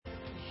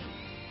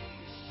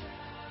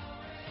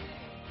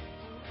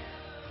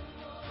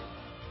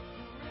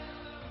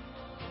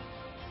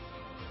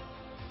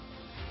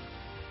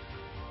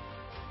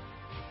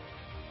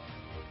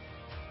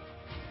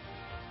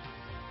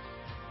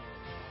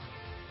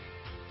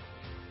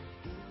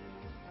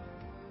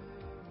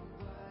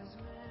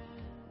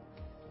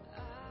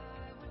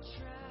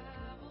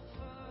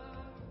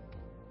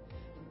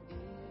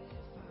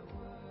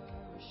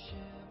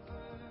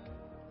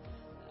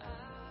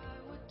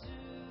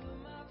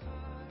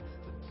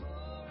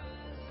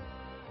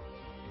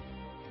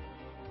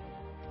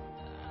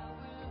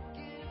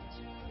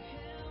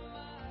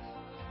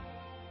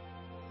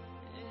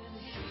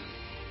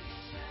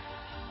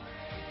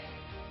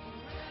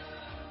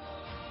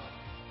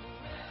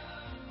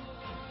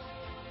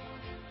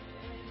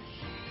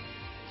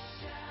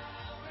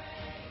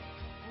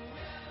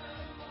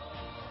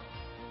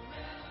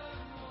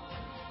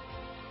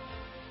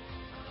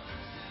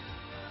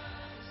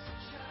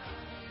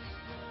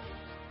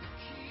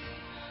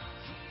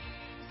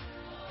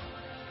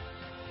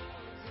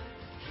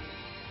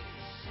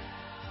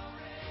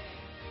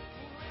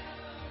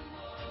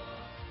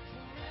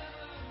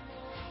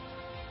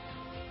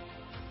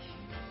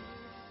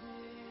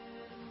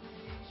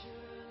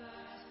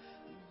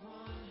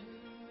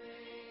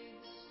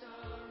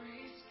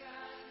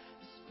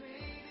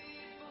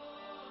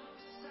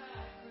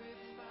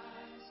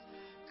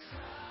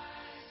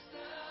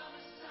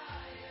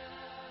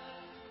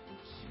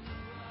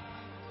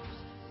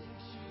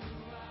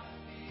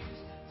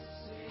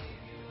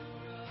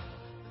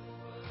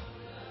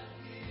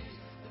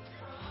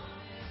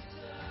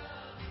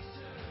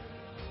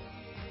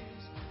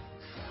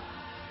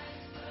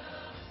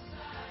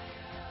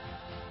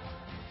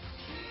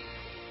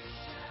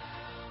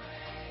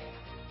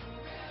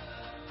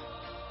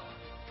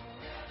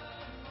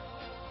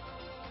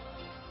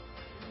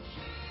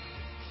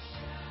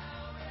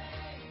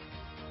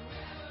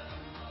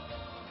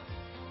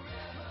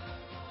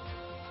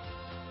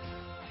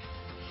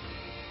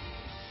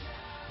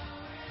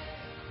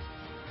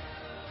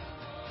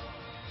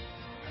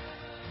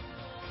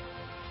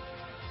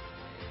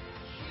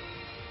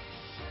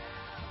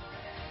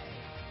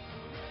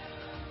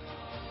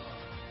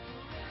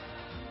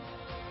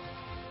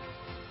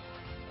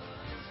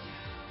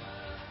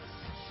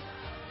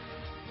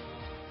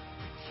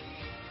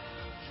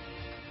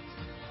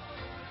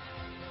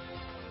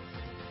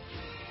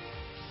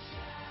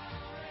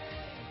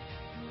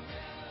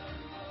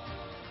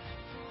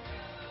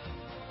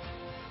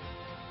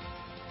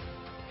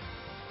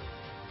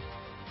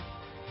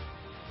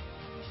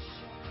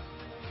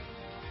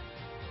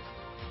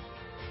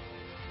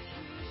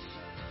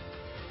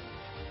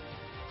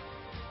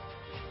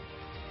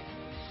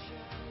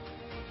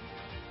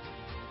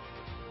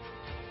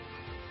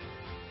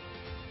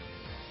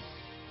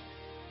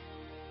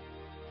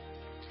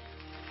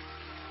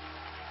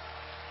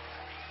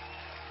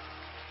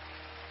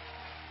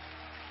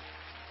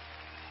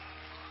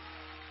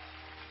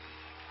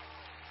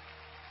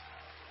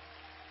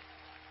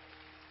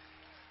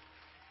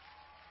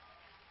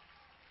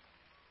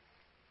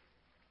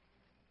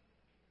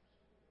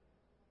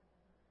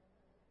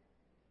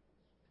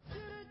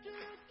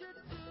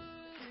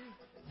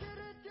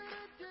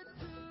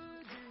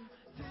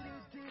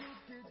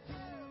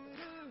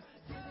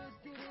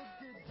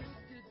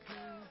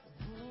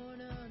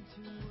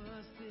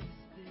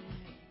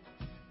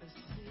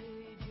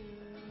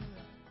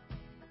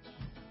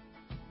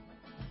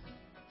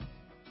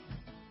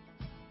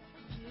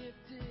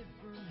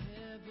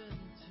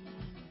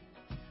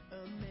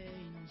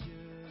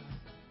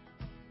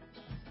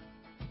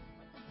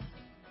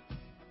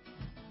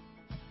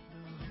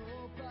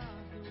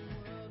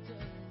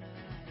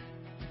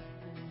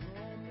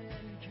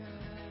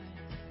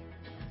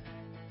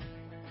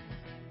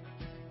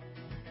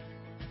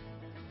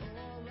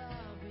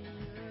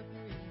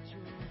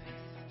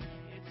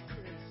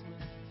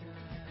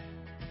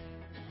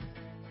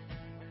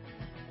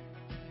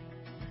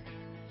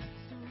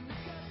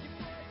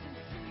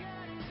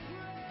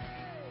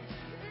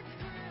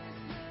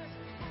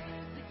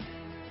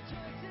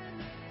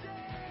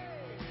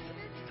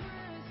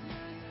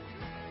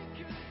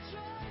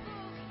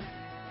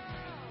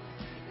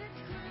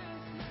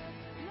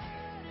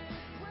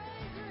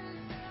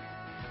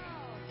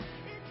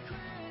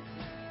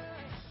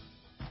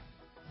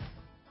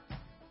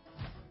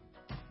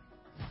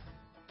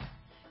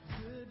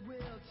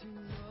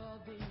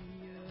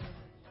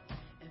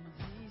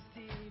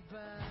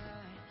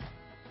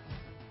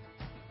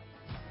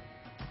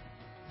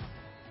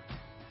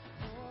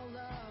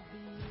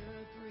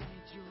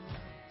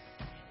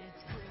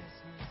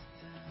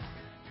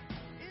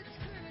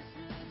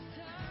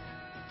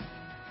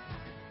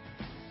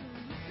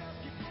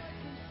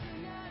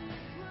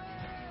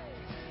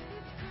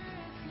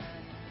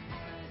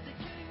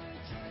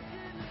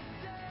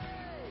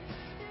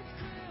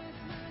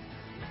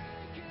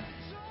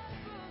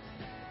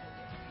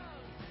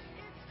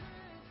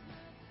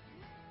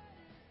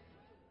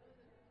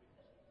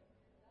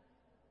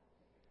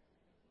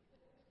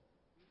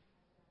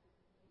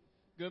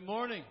Good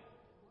morning.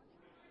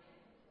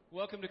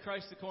 Welcome to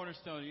Christ the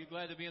Cornerstone. Are you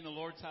glad to be in the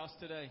Lord's house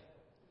today?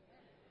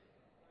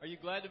 Are you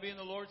glad to be in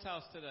the Lord's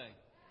house today?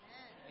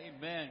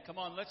 Amen. Come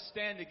on, let's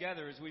stand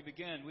together as we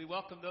begin. We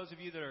welcome those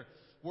of you that are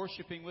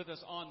worshiping with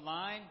us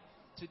online.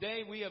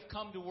 Today we have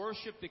come to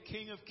worship the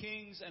King of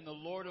Kings and the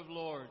Lord of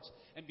Lords.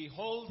 And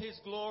behold His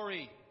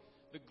glory,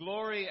 the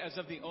glory as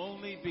of the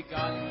only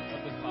begotten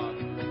of the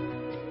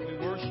Father.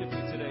 We worship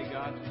you today,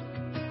 God,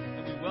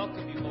 and we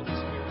welcome you, Holy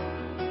Spirit.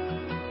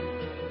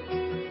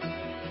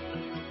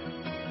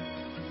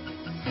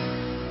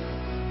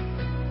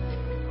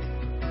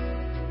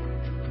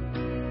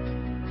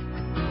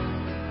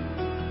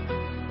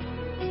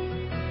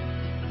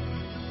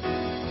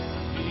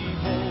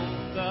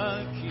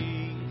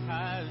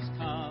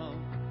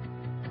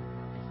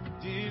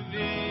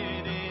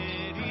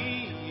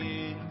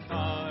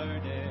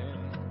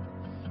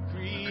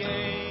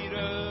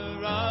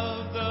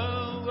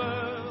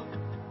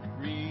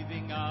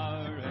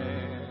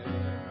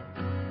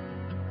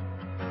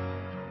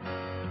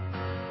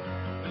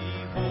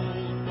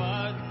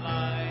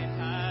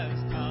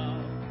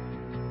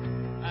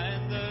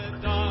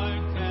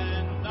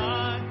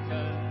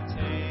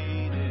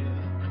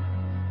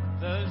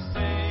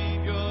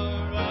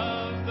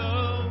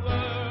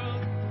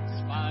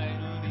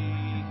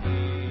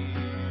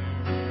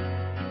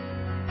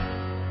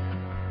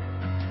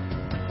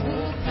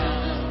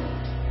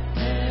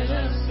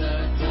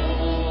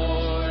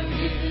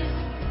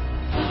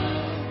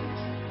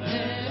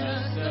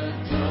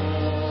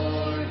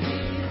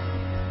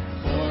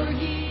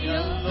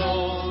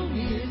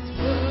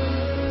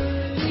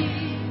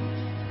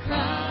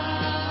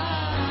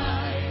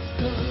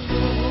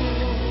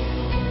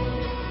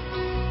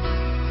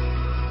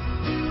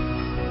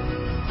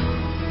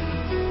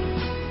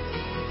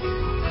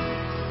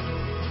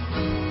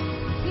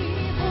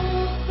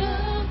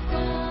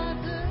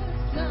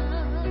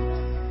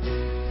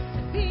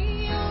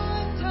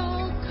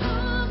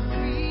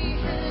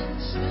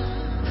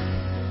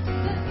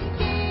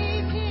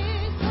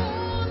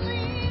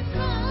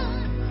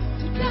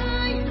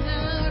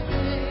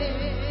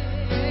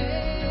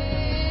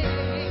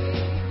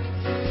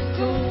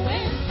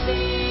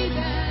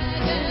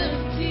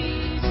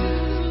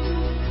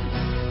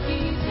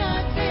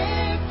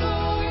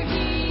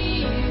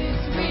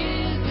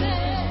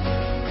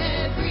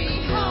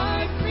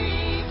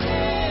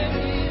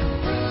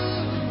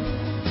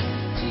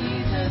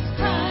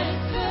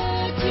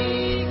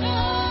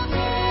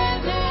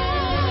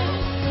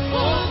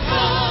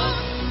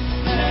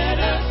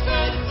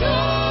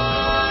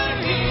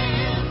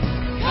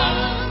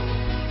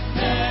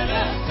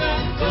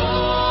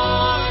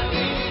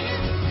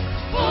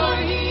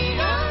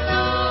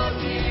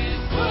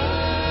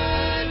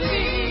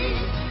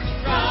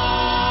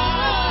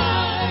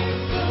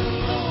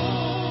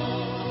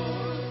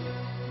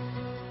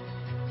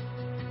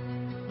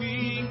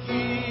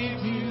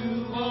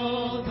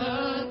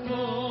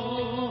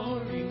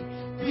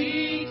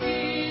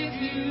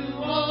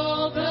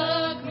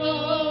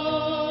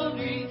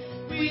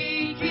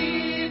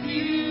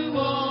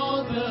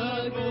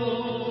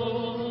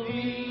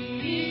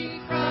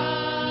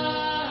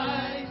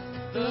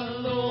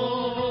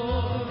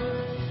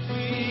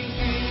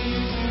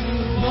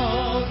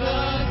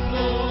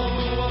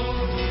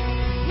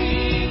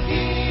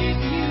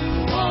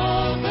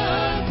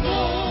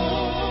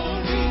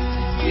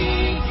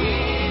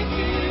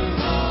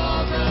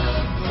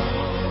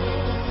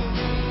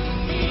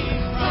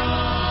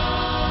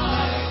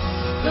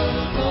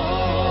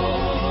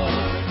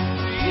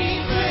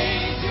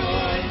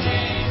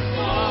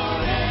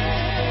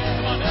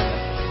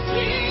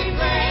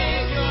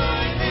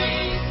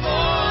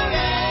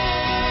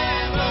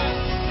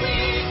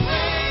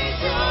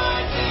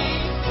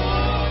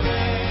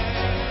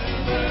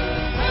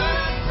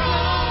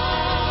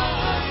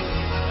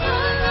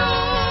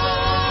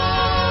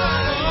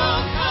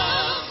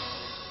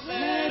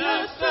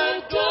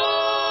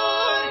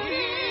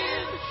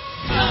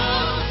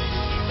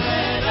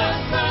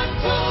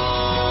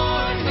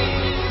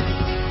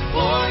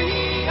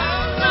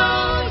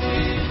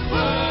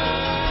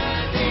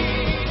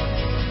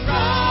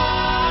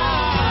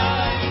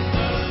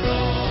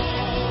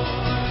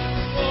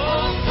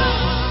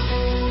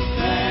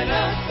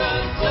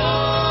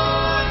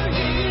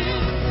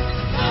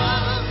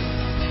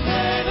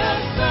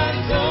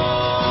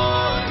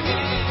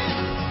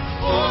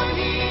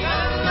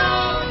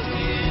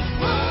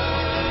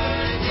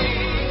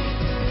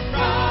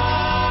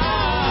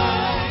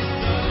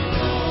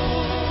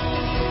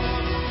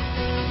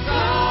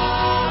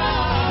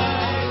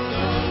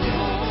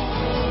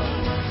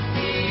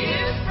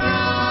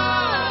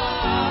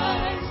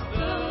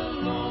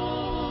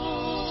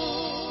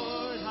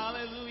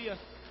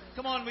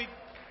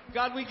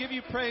 God, we give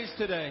you praise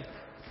today.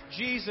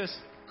 Jesus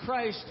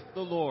Christ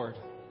the Lord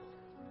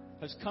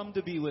has come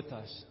to be with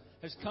us,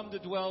 has come to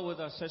dwell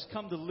with us, has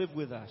come to live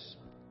with us.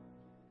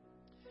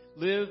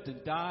 Lived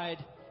and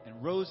died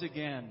and rose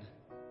again.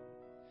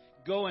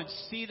 Go and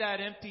see that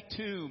empty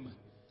tomb.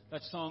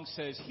 That song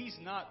says, He's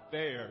not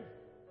there.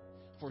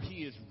 for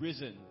he is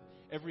risen.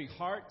 Every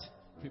heart,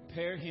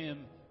 prepare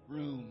him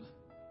room.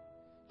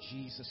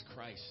 Jesus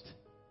Christ,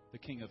 the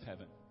King of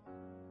heaven.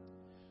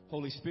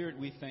 Holy Spirit,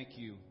 we thank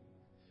you.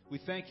 We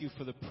thank you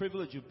for the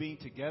privilege of being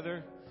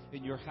together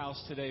in your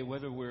house today,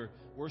 whether we're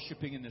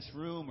worshiping in this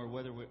room or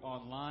whether we're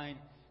online.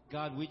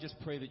 God, we just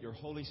pray that your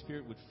Holy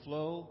Spirit would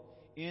flow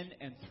in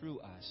and through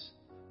us,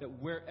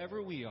 that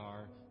wherever we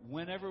are,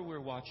 whenever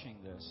we're watching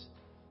this,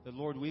 that,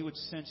 Lord, we would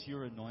sense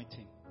your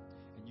anointing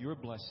and your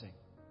blessing.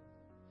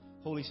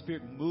 Holy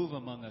Spirit, move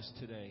among us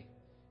today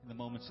in the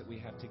moments that we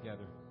have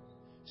together.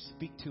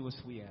 Speak to us,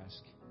 we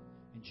ask,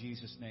 in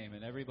Jesus' name.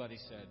 And everybody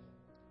said,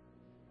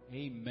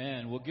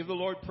 amen. We'll give the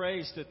Lord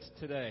praise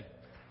today.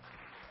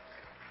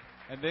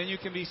 And then you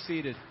can be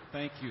seated.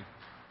 Thank you.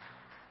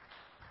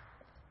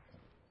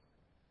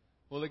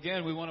 Well,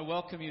 again, we want to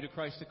welcome you to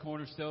Christ the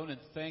Cornerstone and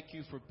thank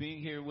you for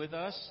being here with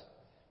us.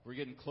 We're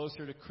getting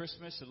closer to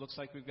Christmas. It looks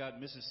like we've got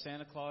Mrs.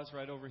 Santa Claus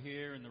right over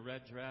here in the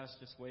red dress.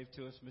 Just wave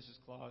to us, Mrs.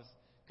 Claus.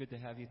 Good to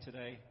have you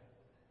today.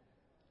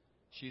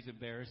 She's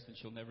embarrassed and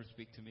she'll never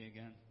speak to me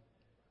again.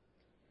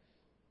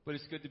 But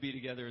it's good to be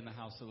together in the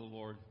house of the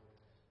Lord.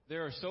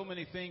 There are so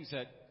many things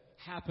that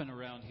happen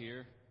around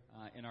here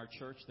in our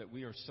church that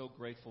we are so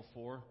grateful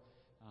for.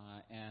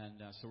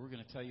 So we're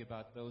going to tell you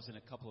about those in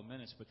a couple of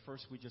minutes. But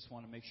first, we just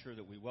want to make sure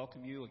that we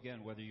welcome you,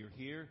 again, whether you're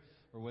here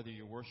or whether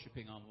you're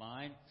worshiping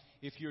online.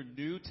 If you're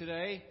new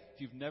today,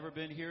 if you've never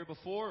been here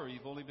before or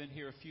you've only been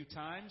here a few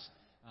times,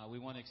 we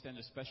want to extend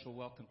a special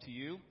welcome to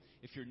you.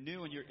 If you're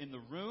new and you're in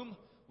the room,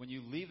 when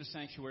you leave the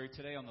sanctuary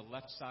today, on the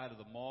left side of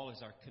the mall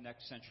is our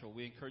Connect Central.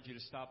 We encourage you to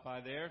stop by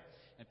there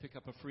and pick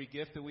up a free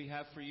gift that we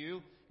have for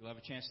you. You'll have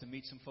a chance to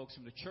meet some folks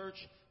from the church,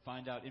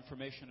 find out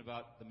information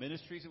about the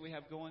ministries that we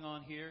have going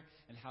on here,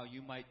 and how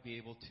you might be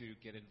able to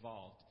get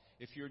involved.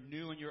 If you're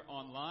new and you're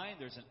online,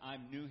 there's an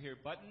I'm New Here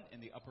button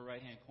in the upper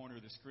right-hand corner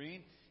of the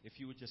screen. If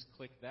you would just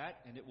click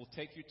that, and it will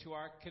take you to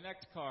our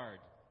Connect card,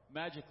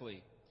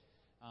 magically.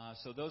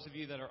 So those of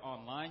you that are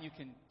online, you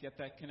can get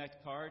that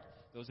Connect card.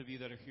 Those of you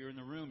that are here in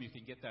the room, you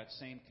can get that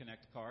same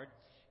Connect card.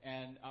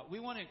 And we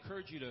want to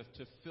encourage you to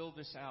fill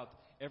this out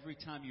every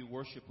time you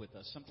worship with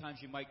us.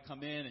 Sometimes you might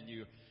come in and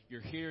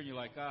you're here and you're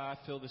like, I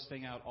fill this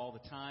thing out all the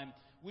time.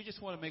 We just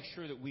want to make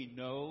sure that we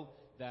know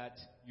that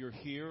you're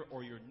here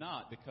or you're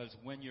not, because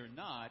when you're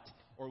not,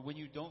 or when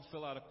you don't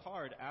fill out a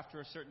card after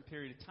a certain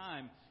period of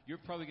time, you're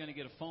probably going to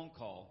get a phone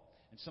call.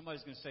 And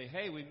somebody's going to say,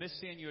 hey, we miss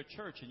seeing you at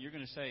church. And you're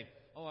going to say,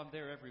 oh, I'm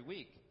there every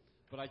week,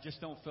 but I just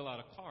don't fill out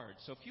a card.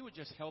 So if you would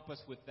just help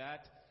us with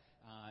that,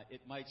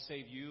 it might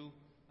save you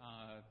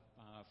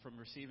from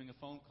receiving a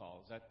phone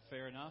call. Is that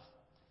fair enough?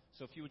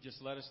 So if you would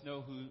just let us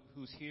know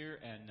who's here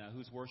and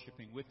who's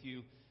worshiping with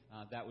you,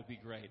 that would be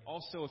great.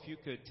 Also, if you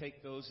could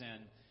take those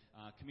and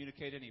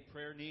communicate any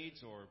prayer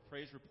needs or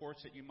praise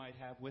reports that you might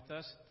have with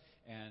us,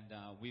 and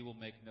we will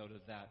make note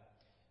of that.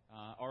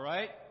 All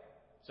right?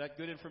 Is that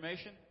good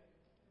information?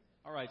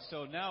 All right,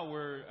 so now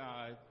we're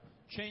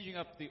changing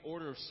up the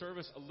order of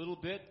service a little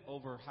bit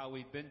over how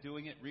we've been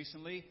doing it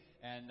recently,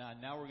 and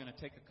now we're going to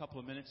take a couple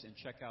of minutes and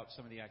check out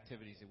some of the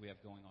activities that we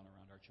have going on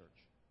around our church.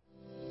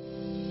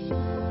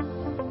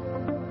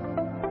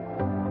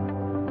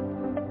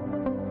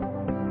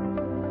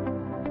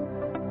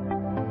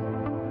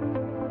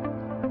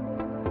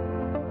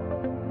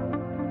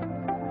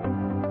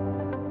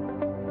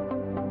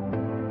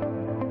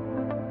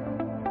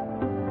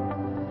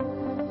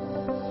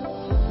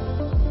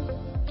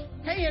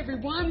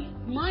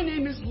 My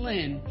name is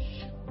Lynn.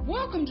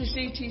 Welcome to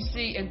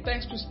CTC, and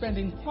thanks for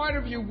spending part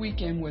of your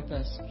weekend with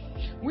us.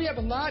 We have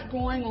a lot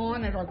going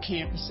on at our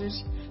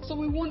campuses, so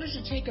we wanted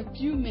to take a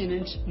few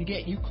minutes and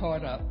get you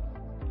caught up.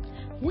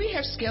 We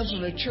have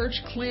scheduled a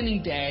church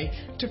cleaning day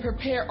to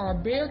prepare our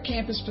Bear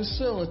Campus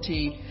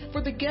facility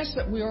for the guests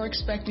that we are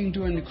expecting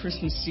during the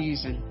Christmas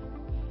season.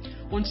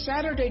 On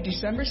Saturday,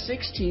 December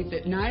 16th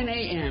at 9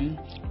 a.m.,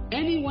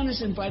 anyone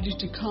is invited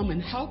to come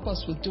and help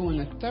us with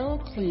doing a thorough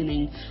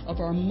cleaning of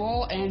our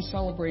mall and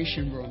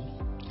celebration room.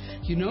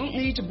 You don't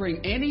need to bring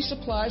any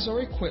supplies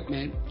or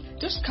equipment.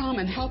 Just come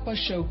and help us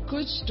show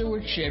good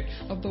stewardship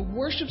of the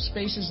worship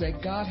spaces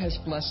that God has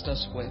blessed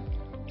us with.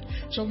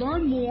 To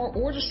learn more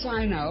or to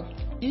sign up,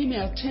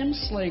 email Tim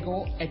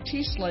Slagle at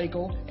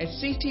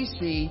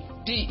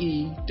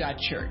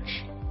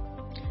tslagle@ctcde.church.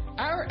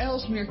 Our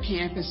Ellesmere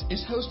campus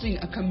is hosting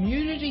a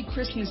community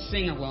Christmas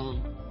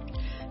sing-along.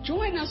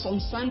 Join us on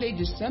Sunday,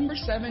 December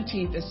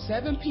 17th at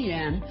 7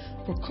 p.m.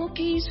 for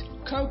cookies,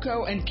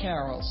 cocoa, and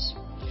carols.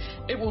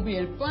 It will be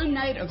a fun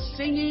night of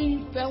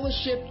singing,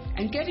 fellowship,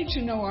 and getting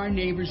to know our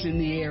neighbors in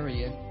the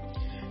area.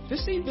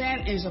 This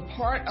event is a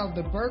part of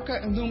the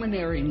Burka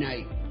Illuminary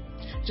Night.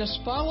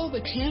 Just follow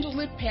the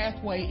candlelit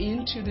pathway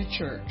into the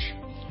church.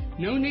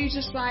 No need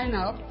to sign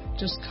up.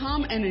 Just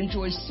come and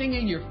enjoy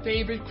singing your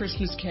favorite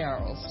Christmas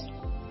carols.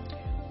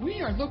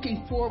 We are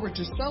looking forward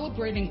to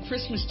celebrating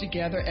Christmas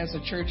together as a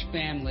church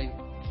family.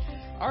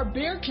 Our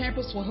Bear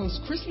Campus will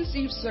host Christmas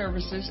Eve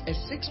services at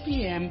 6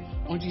 p.m.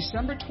 on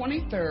December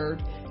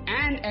 23rd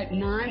and at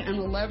 9 and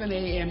 11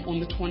 a.m.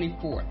 on the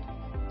 24th.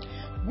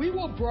 We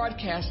will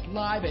broadcast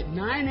live at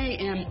 9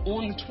 a.m.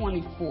 on the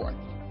 24th.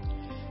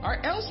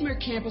 Our Ellesmere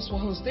campus will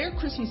host their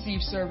Christmas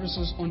Eve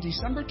services on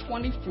December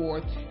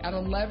 24th at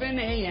 11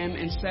 a.m.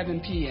 and 7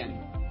 p.m.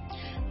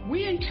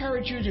 We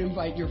encourage you to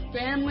invite your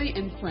family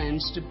and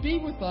friends to be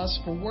with us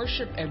for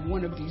worship at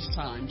one of these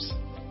times.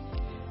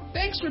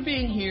 Thanks for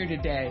being here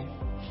today.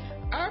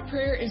 Our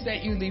prayer is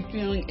that you leave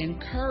feeling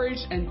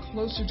encouraged and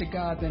closer to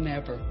God than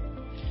ever.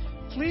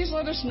 Please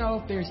let us know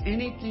if there's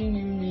anything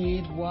you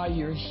need while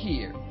you're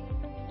here.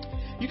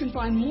 You can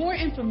find more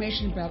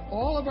information about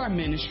all of our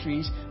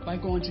ministries by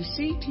going to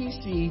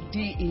ctcde.church.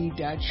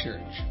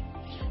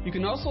 You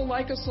can also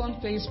like us on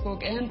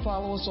Facebook and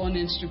follow us on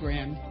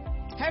Instagram.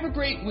 Have a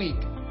great week.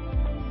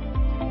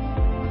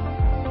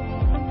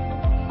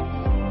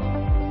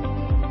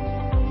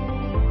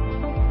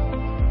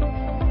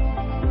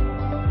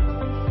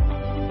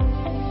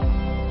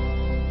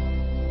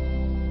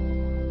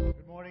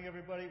 Good morning,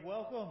 everybody.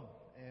 Welcome,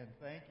 and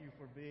thank you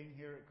for being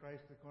here at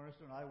Christ the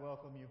Cornerstone. I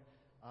welcome you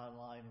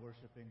online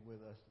worshiping with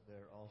us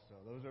there also.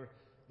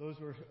 Those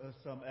were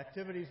some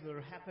activities that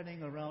are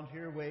happening around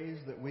here, ways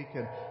that we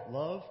can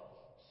love,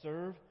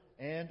 serve,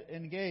 and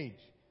engage.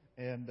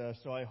 And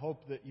so I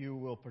hope that you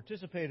will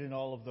participate in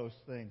all of those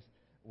things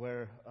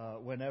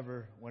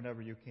whenever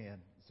you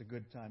can. It's a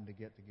good time to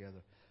get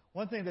together.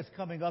 One thing that's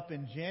coming up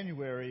in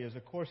January is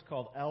a course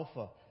called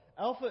Alpha.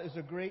 Alpha is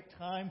a great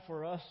time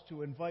for us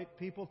to invite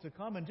people to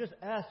come and just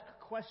ask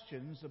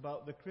questions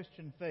about the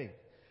Christian faith.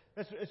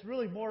 It's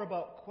really more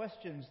about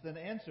questions than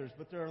answers,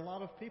 but there are a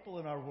lot of people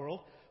in our world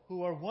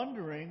who are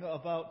wondering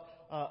about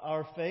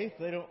our faith.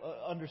 They don't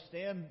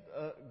understand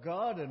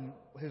God and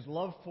His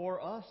love for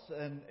us,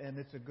 and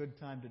it's a good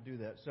time to do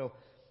that. So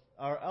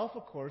our Alpha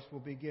course will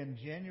begin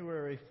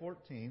January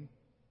 14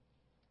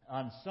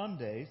 on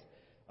Sundays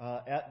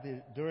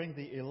during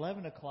the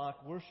 11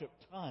 o'clock worship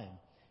time.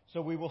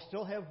 So we will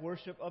still have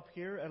worship up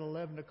here at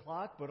 11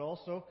 o'clock, but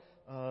also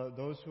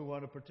those who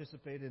want to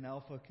participate in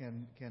Alpha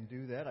can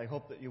do that. I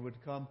hope that you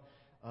would come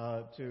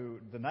to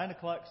the 9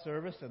 o'clock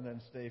service and then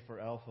stay for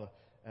Alpha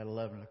at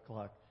 11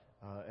 o'clock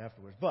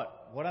afterwards.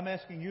 But what I'm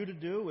asking you to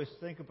do is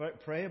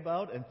pray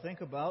about and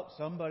think about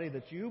somebody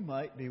that you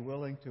might be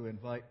willing to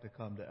invite to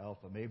come to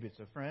Alpha. Maybe it's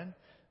a friend.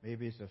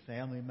 Maybe it's a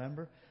family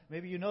member.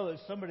 Maybe you know that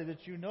somebody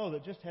that you know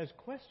that just has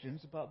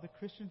questions about the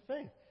Christian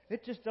faith.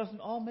 It just doesn't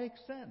all make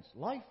sense.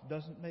 Life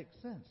doesn't make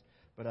sense.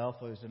 But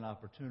Alpha is an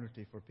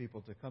opportunity for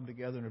people to come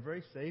together in a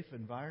very safe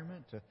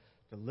environment, to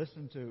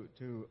listen to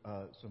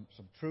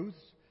some truths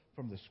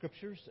from the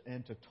Scriptures,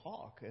 and to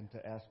talk and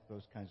to ask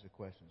those kinds of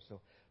questions. So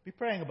be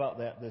praying about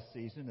that this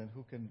season, and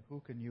who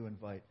can you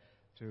invite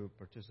to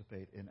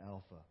participate in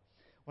Alpha.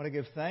 I want to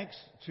give thanks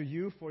to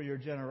you for your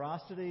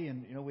generosity,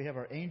 and we have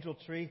our angel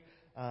tree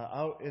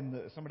out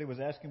somebody was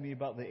asking me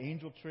about the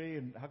angel tree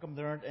and how come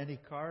there aren't any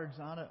cards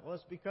on it. Well,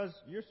 it's because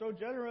you're so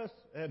generous,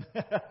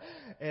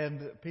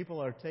 and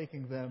people are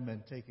taking them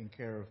and taking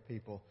care of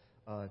people,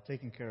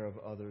 taking care of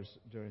others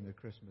during the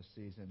Christmas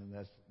season, and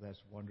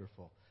that's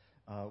wonderful.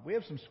 We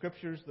have some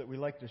scriptures that we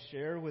like to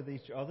share with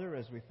each other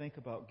as we think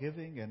about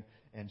giving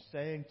and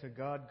saying to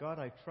God, God,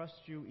 I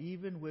trust you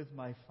even with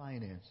my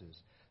finances.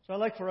 So I'd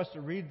like for us to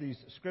read these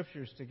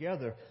scriptures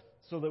together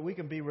so that we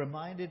can be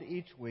reminded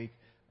each week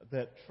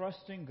that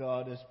trusting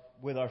God is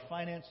with our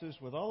finances,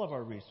 with all of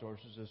our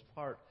resources, is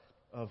part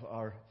of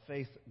our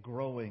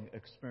faith-growing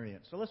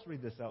experience. So let's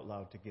read this out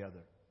loud together.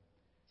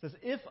 It says,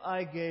 if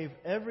I gave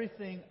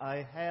everything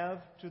I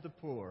have to the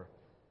poor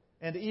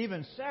and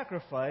even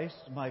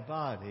sacrificed my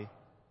body,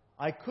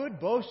 I could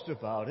boast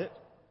about it,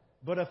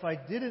 but if I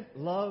didn't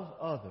love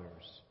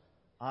others,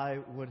 I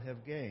would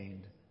have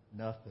gained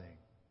nothing.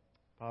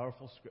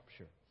 Powerful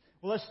scripture.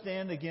 Well, let's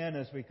stand again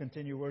as we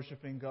continue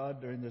worshiping God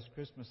during this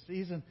Christmas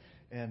season,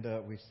 and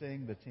we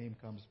sing, the team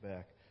comes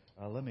back.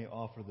 Let me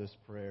offer this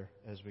prayer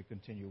as we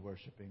continue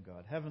worshiping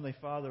God. Heavenly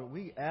Father,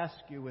 we ask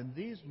you in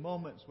these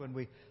moments when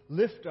we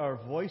lift our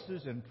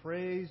voices in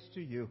praise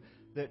to you,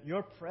 that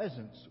your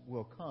presence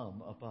will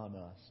come upon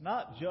us.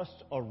 Not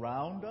just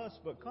around us,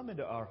 but come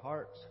into our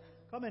hearts,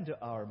 come into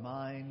our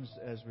minds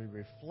as we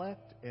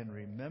reflect and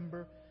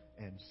remember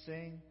and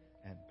sing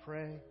and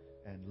pray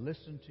and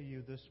listen to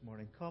you this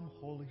morning. Come,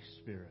 Holy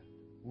Spirit.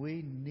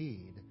 We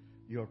need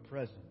your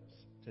presence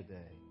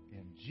today.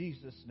 In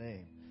Jesus'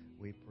 name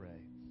we pray.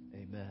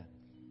 Amen.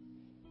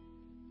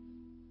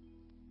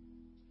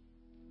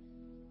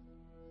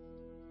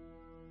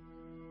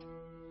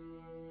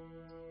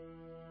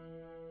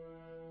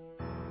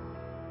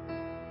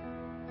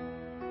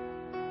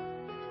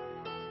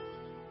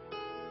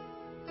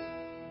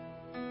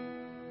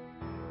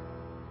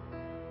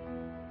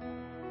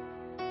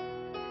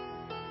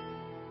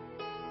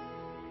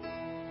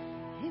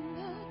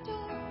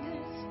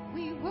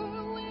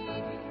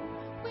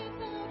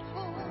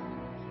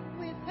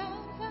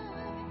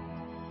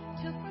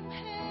 From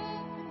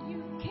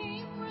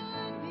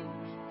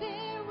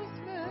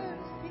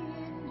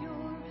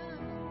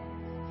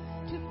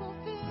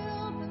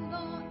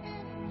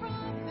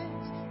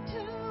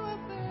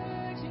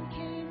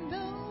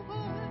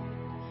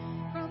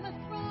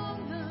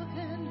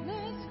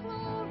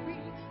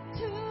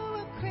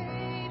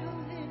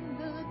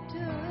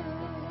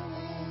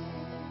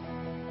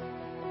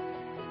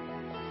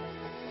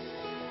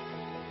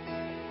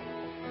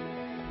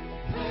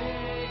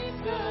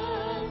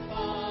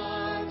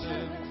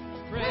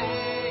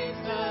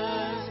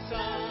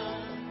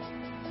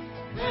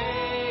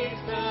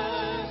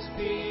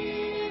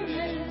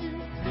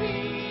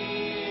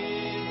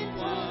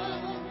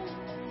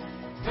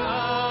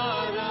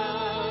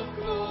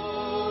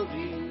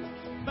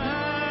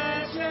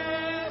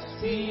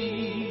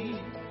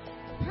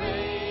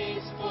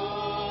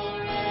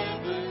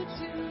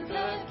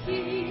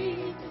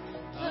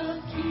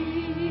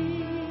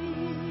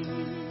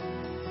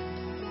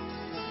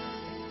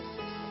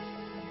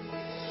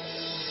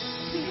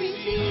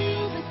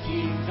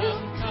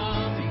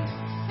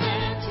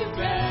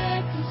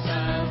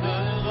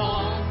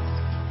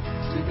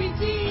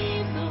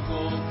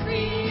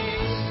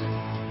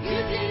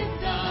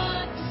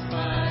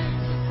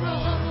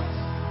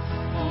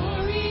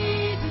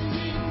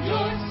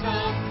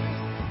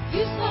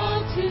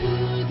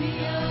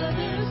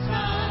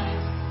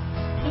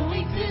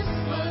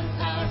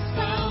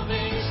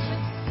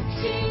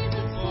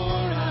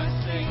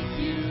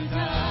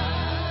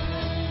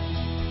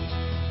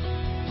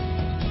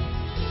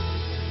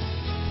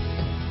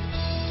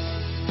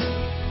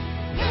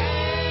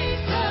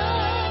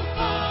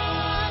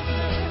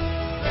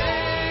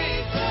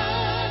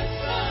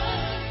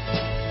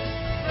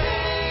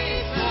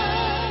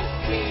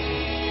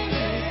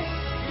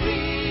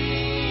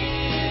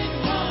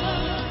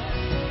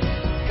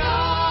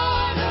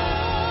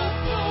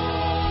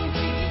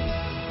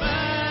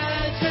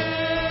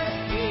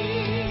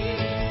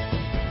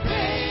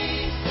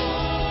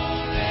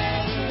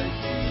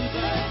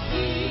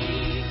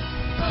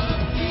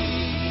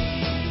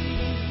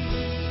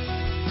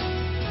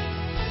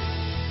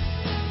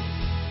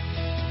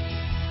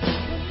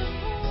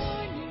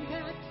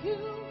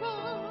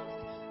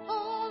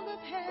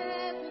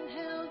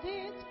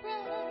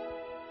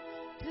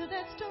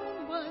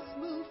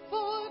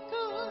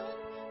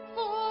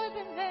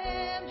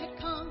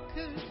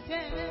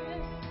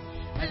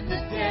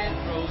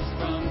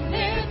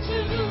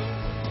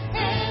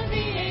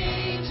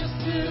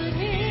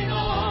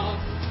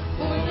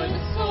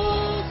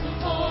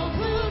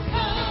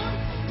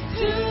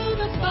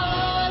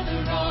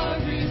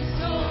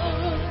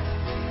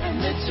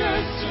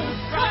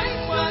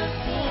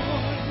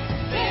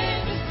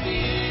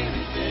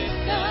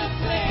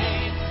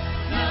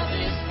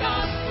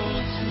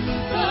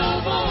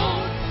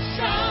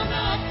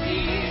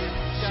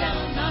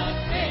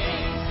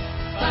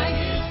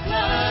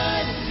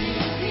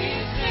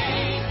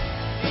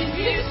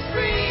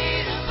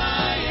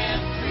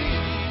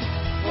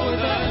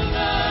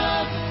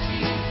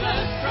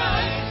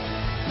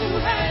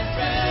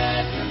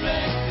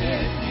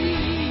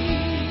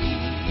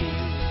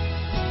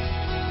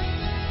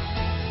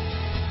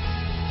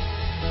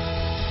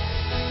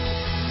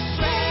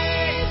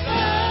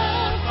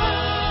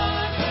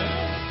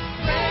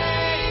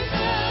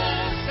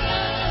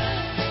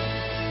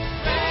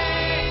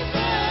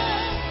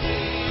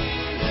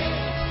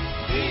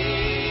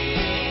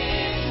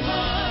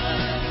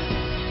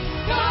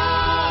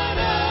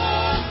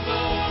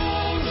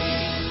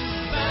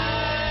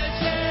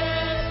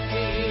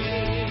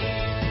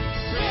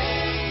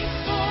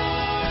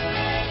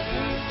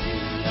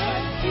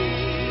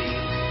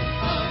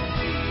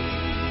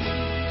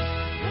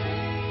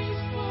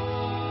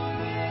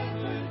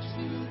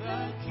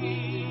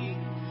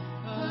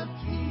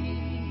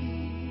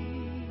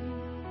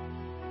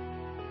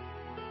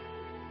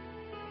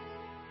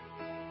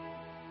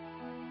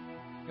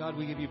God,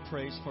 we give you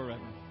praise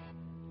forever.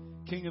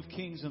 King of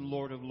kings and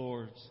Lord of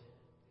lords.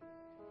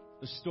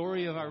 The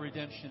story of our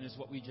redemption is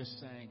what we just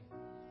sang.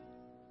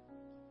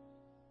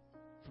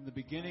 From the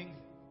beginning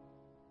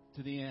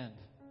to the end,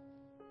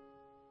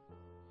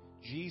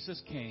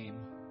 Jesus came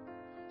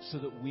so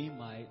that we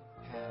might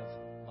have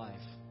life.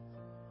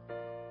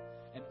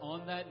 And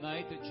on that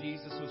night that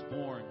Jesus was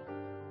born,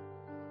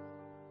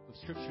 the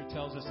Scripture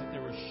tells us that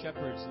there were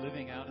shepherds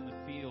living out in the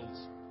fields,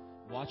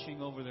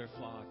 watching over their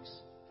flocks.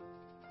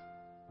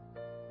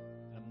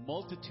 And a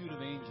multitude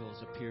of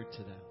angels appeared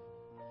to them,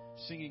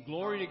 singing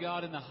glory to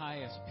God in the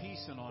highest,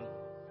 peace and honor,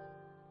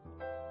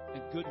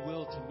 and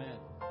goodwill to men.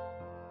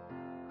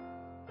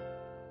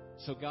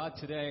 So God,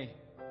 today,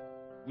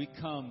 we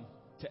come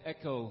to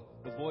echo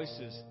the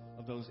voices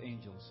of those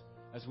angels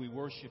as we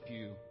worship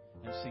you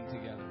and sing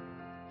together.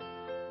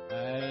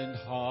 And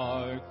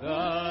hark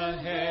the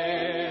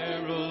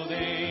herald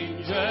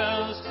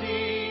angels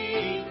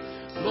sing,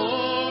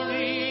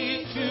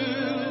 glory to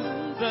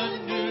the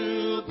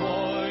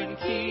newborn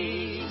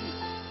King,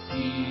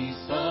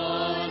 peace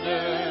on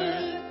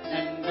earth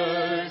and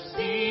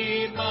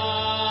mercy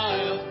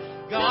mild,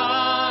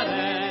 God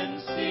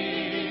and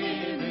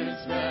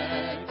sinners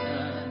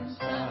reconciled.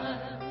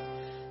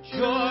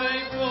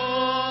 Joyful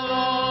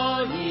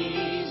all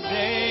ye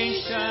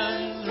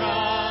nations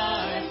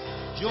rise,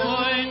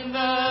 join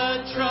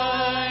the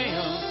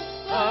triumph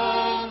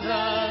of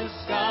the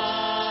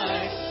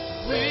skies,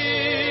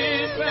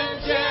 with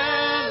angelic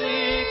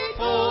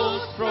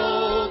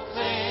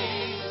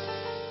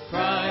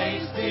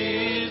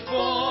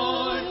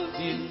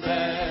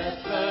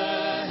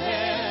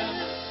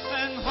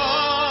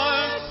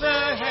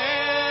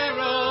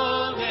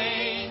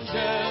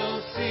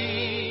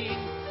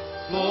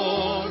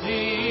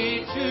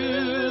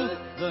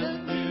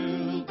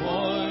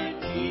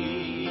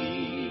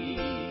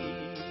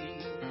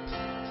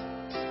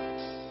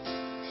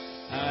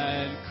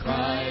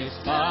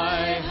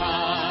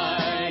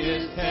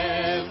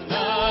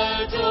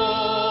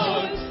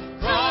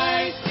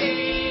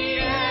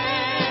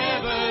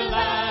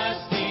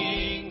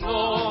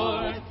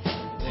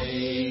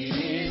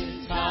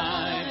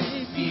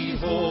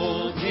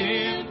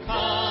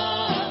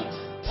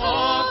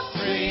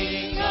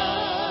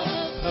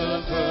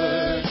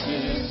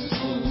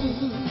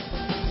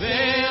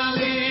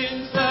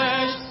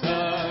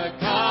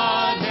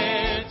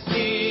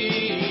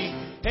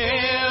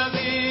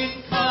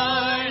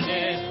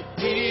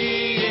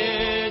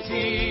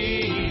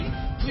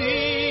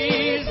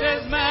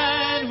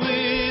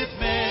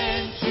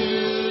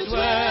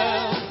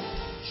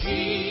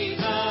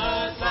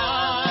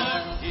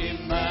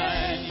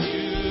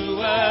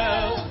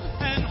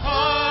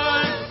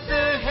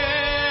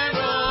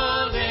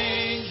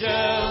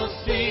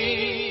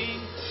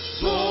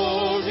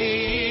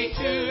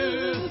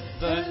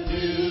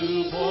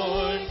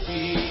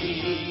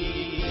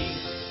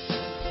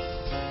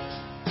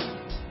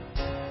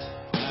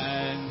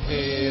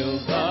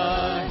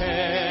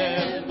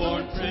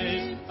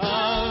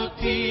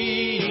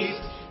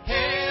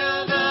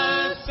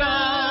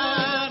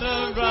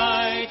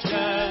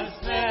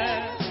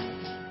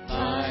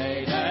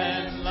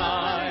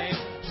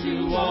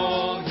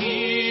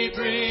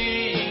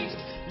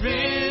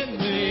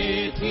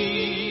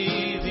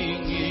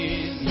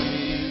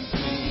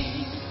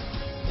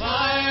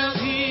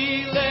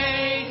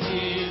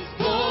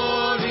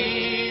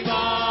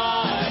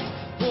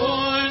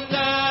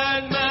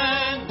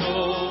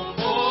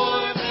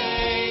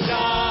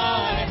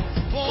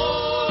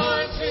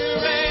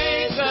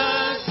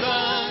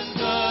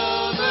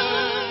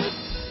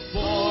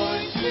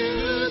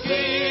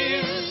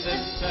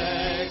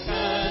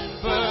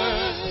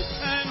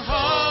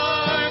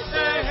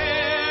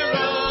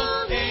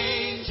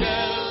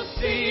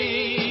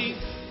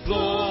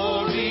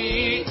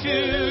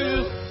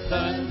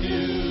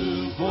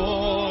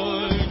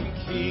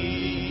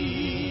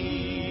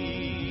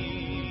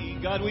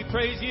God, we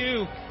praise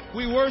you.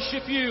 We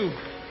worship you.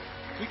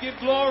 We give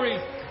glory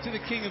to the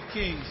King of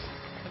Kings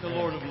and the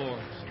Lord of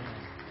Lords.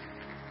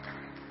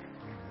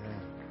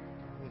 Amen.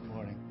 Good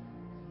morning.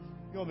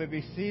 You all may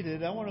be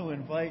seated. I want to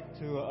invite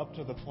up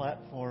to the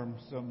platform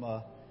some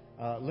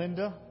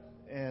Linda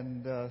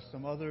and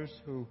some others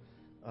who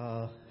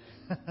from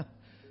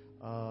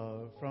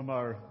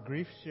our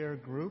Grief Share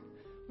group.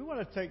 We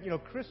want to take,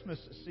 Christmas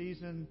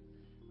season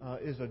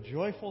is a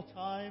joyful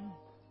time.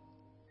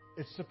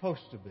 It's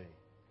supposed to be.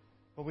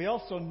 But we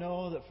also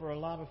know that for a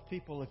lot of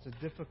people it's a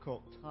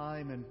difficult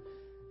time.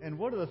 And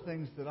one of the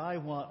things that I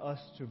want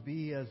us to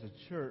be as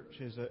a church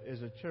is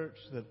a church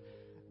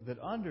that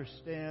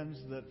understands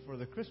that for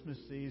the Christmas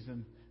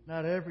season,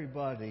 not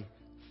everybody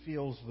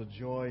feels the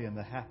joy and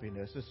the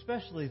happiness,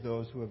 especially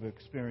those who have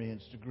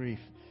experienced grief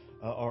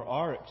or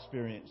are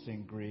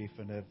experiencing grief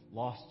and have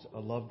lost a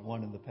loved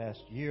one in the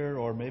past year,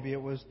 or maybe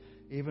it was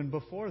even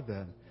before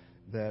then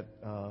that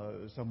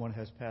someone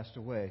has passed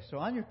away. So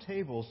on your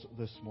tables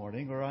this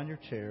morning, or on your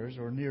chairs,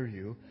 or near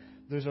you,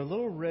 there's a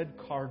little red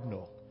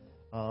cardinal,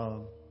 a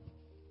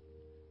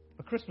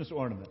Christmas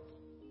ornament.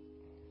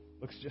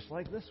 Looks just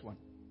like this one.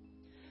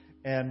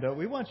 And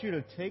we want you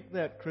to take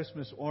that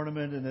Christmas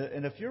ornament,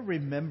 and if you're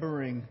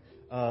remembering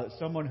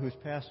someone who's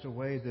passed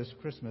away this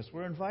Christmas,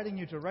 we're inviting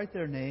you to write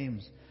their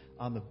names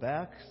on the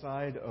back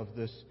side of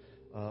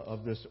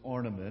this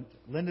ornament.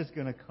 Linda's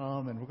going to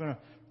come, and we're going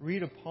to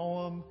read a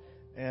poem,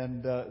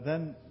 and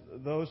then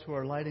those who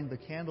are lighting the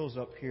candles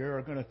up here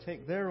are going to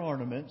take their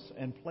ornaments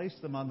and place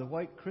them on the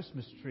white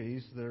Christmas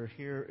trees that are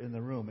here in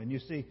the room. And you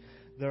see,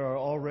 there are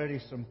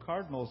already some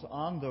cardinals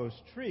on those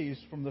trees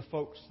from the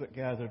folks that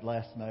gathered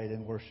last night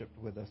and worshiped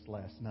with us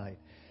last night.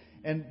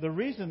 And the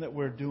reason that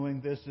we're doing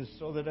this is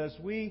so that as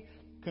we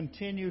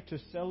continue to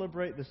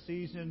celebrate the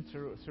season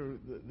through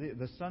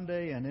the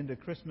Sunday and into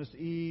Christmas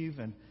Eve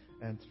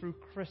and through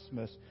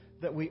Christmas,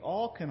 that we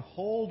all can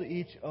hold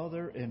each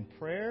other in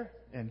prayer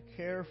and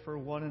care for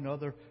one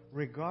another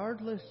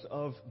regardless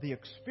of the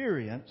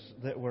experience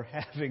that we're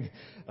having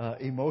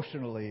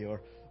emotionally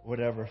or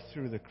whatever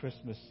through the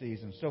Christmas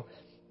season. So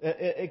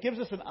it gives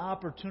us an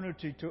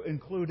opportunity to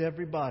include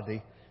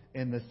everybody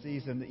in the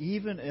season,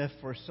 even if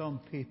for some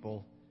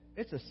people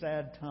it's a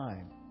sad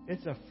time.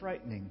 It's a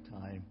frightening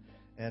time.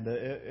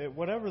 And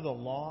whatever the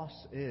loss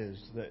is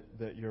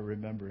that you're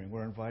remembering,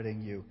 we're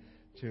inviting you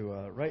to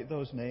write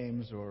those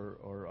names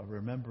or a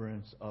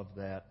remembrance of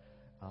that.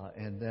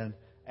 And then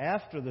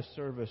after the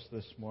service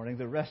this morning,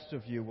 the rest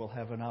of you will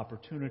have an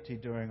opportunity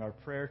during our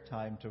prayer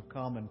time to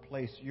come and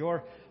place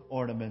your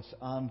ornaments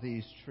on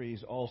these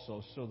trees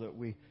also, so that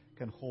we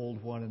can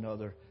hold one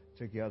another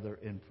together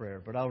in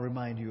prayer. But I'll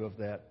remind you of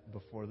that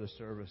before the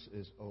service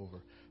is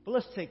over. But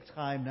let's take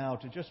time now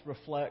to just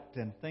reflect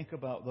and think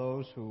about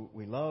those who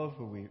we love,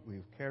 who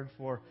we've cared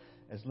for,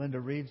 as Linda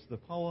reads the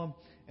poem,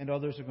 and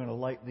others are going to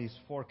light these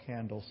 4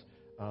 candles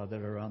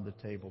that are on the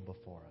table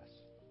before us.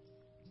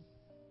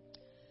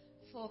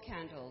 4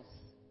 Candles,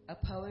 a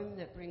poem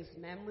that brings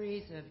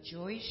memories of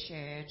joy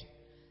shared,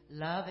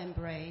 love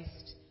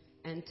embraced,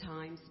 and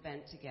time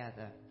spent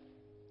together.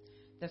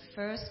 The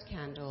first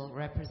candle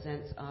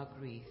represents our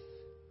grief.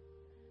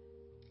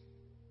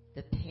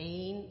 The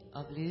pain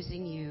of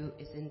losing you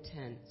is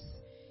intense.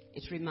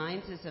 It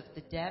reminds us of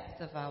the depth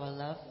of our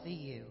love for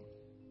you.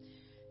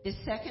 The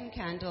second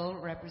candle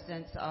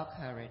represents our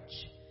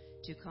courage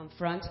to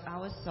confront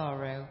our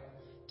sorrow,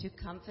 to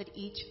comfort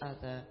each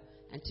other,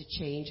 and to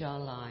change our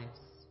lives.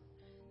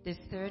 This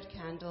third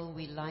candle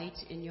we light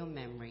in your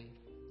memory,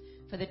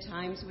 for the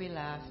times we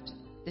laughed,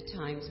 the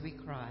times we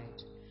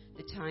cried,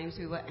 the times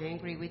we were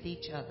angry with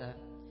each other,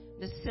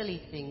 the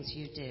silly things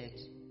you did,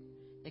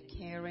 the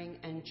caring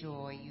and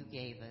joy you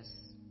gave us.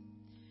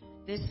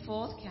 This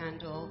fourth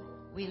candle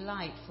we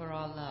light for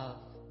our love.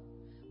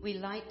 We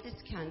light this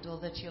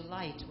candle that your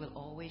light will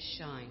always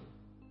shine.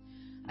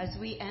 As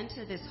we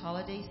enter this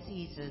holiday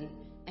season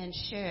and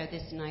share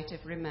this night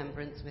of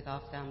remembrance with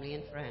our family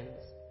and friends,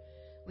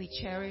 we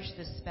cherish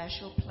the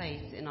special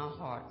place in our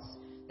hearts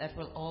that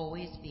will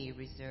always be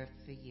reserved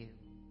for you.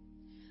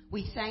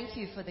 We thank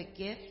you for the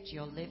gift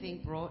your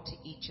living brought to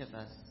each of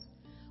us.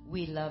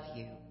 We love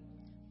you.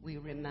 We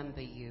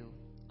remember you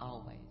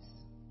always.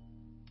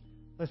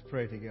 Let's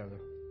pray together.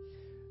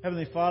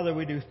 Heavenly Father,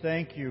 we do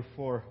thank you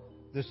for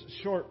this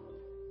short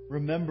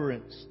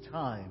remembrance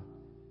time.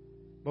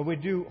 But we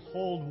do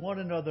hold one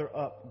another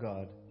up,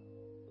 God.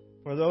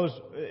 For those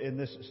in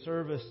this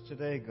service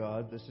today,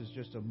 God, this is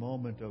just a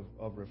moment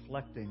of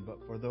reflecting. But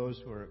for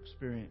those who are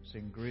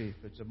experiencing grief,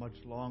 it's a much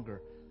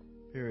longer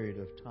period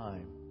of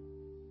time.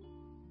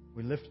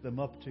 We lift them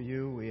up to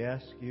you. We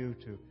ask you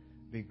to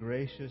be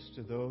gracious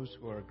to those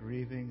who are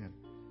grieving,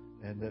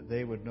 and that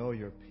they would know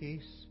your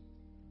peace,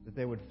 that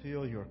they would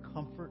feel your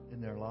comfort in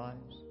their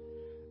lives,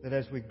 that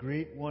as we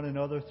greet one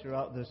another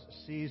throughout this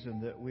season,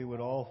 that we would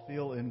all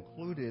feel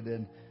included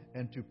and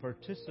to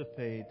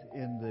participate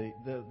in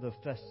the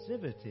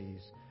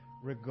festivities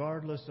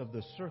regardless of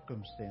the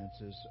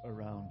circumstances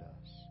around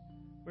us.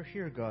 We're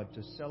here, God,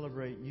 to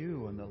celebrate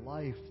you and the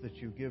life that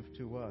you give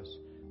to us.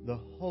 the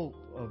hope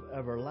of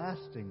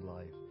everlasting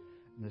life,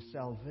 and the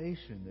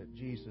salvation that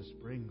Jesus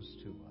brings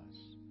to us.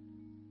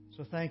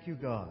 So thank you,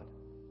 God,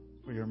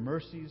 for your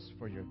mercies,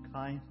 for your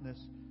kindness,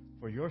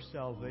 for your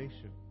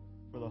salvation,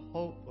 for the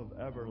hope of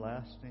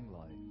everlasting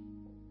life.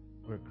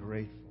 We're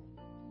grateful.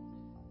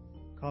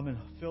 Come and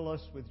fill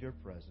us with your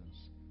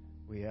presence.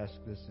 We ask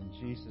this in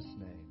Jesus'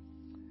 name.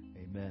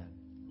 Amen.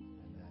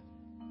 Amen.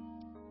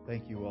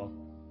 Thank you all.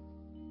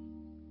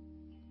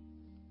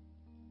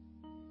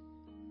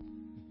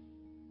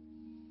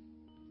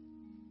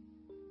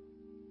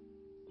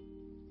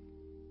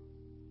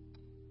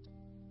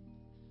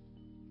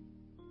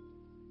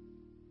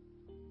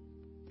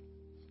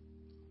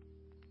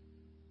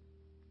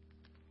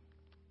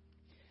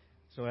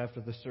 So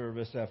after the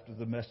service, after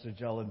the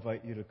message, I'll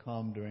invite you to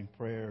come during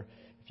prayer.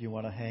 If you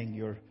want to hang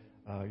your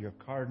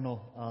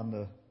cardinal on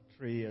the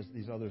tree, as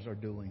these others are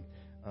doing,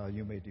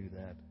 you may do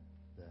that.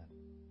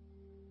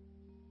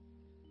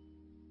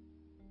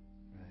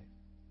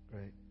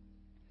 Right.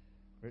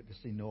 Great to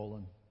see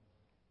Nolan.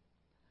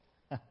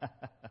 Doing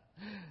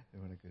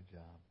a good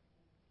job.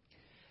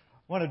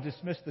 I want to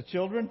dismiss the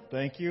children.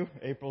 Thank you.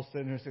 April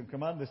said,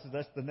 come on,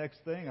 that's the next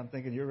thing. I'm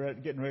thinking you're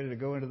getting ready to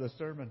go into the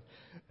sermon.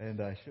 And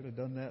I should have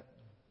done that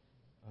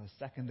a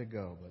second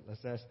ago. But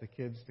let's ask the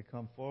kids to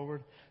come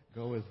forward.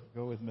 Go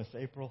with Miss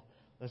April.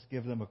 Let's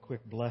give them a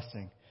quick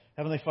blessing.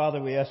 Heavenly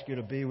Father, we ask you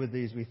to be with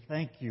these. We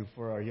thank you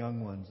for our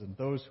young ones and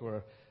those who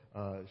are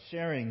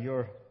sharing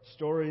your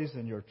stories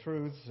and your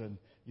truths and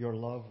your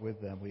love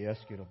with them. We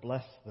ask you to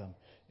bless them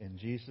in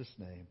Jesus'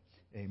 name.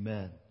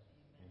 Amen.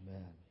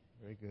 Amen.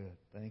 Very good.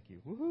 Thank you.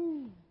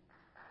 Woohoo!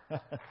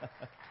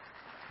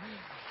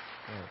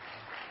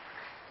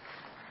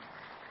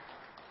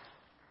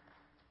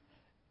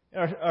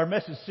 Our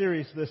message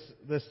series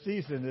this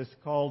season is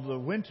called The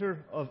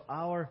Winter of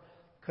Our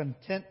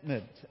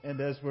Contentment. And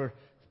as we're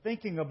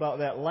thinking about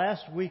that,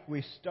 last week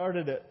we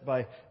started it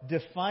by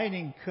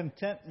defining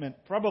contentment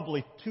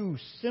probably too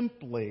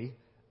simply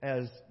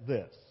as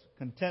this.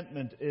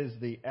 Contentment is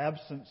the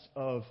absence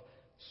of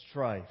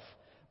strife.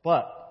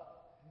 But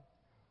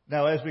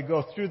now as we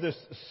go through this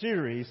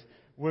series,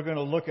 we're going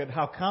to look at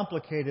how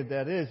complicated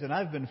that is. And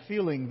I've been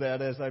feeling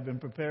that as I've been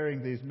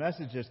preparing these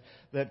messages,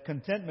 that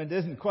contentment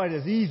isn't quite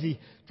as easy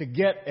to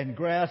get and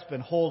grasp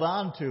and hold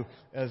on to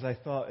as I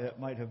thought it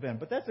might have been.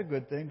 But that's a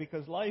good thing,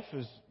 because life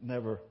is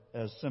never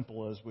as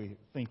simple as we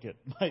think it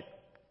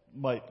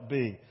might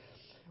be.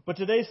 But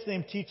today's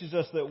theme teaches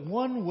us that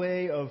one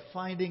way of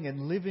finding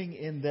and living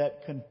in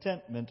that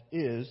contentment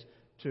is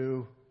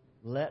to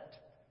let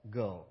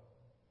go.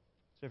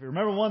 So if you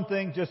remember one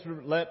thing, just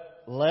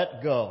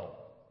let go.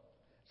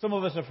 Some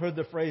of us have heard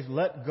the phrase,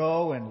 let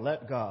go and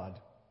let God.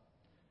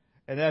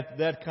 And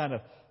that kind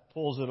of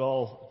pulls it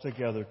all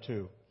together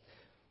too.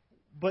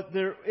 But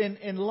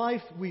in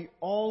life, we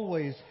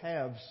always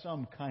have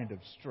some kind of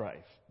strife,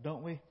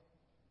 don't we?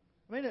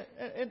 I mean,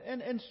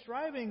 and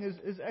striving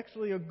is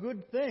actually a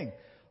good thing.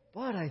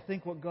 But I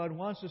think what God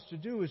wants us to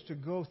do is to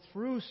go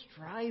through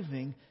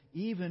striving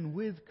even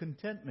with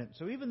contentment.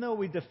 So even though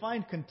we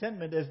define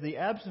contentment as the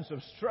absence of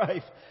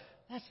strife,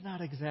 that's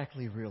not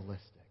exactly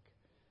realistic.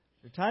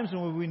 There are times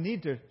when we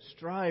need to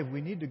strive,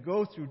 we need to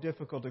go through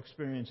difficult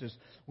experiences.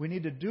 We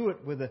need to do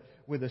it with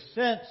a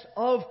sense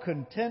of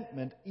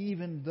contentment,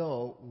 even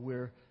though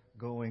we're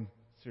going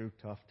through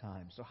tough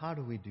times. So how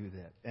do we do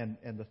that?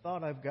 And the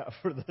thought I've got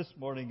for this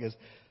morning is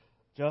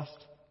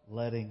just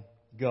letting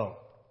go.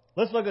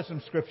 Let's look at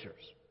some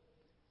scriptures,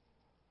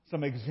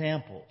 some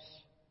examples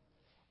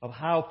of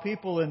how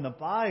people in the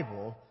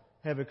Bible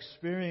have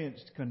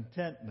experienced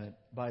contentment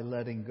by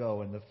letting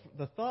go. And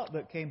the thought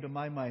that came to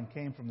my mind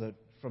came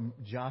from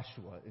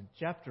Joshua in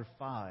chapter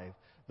 5,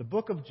 the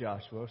book of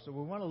Joshua. So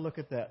we want to look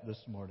at that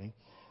this morning.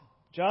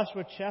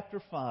 Joshua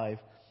chapter 5,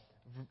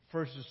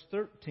 verses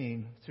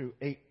 13 through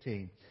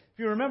 18. If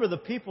you remember the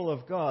people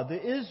of God,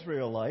 the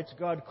Israelites,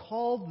 God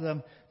called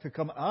them to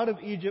come out of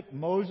Egypt.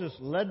 Moses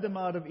led them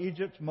out of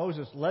Egypt.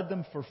 Moses led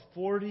them for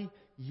 40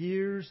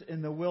 years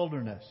in the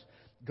wilderness.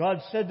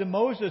 God said to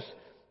Moses,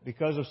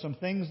 because of some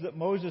things that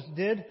Moses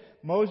did,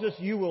 Moses,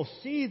 you will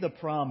see the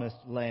promised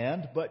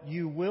land, but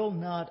you will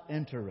not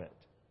enter it.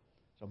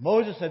 So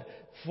Moses had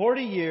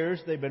 40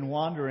 years they've been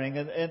wandering,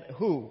 and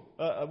who?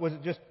 Was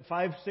it just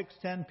 5, 6,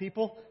 10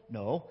 people?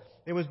 No.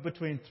 It was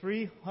between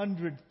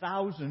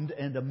 300,000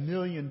 and 1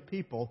 million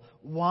people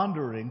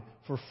wandering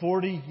for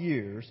 40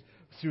 years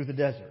through the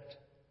desert.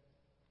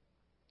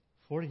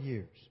 40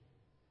 years.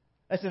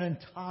 That's an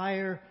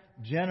entire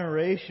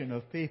generation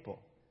of people.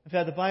 In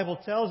fact, the Bible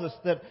tells us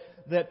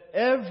that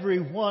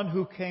everyone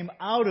who came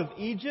out of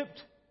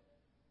Egypt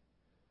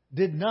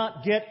did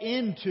not get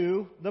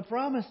into the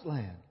promised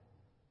land.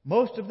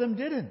 Most of them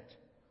didn't.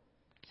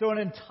 So an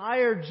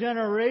entire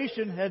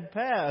generation had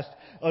passed.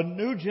 A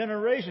new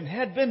generation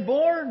had been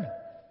born,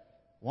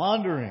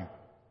 wandering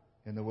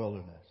in the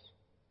wilderness.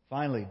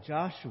 Finally,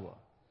 Joshua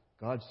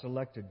God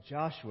selected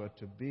Joshua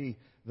to be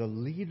the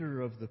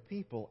leader of the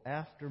people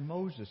after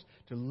Moses,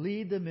 to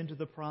lead them into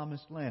the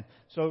promised land.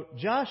 So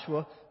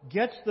Joshua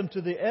gets them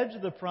to the edge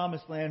of the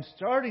promised land,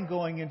 starting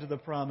going into the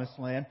promised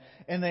land,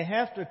 and they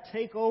have to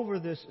take over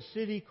this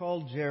city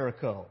called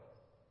Jericho.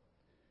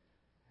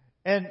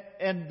 And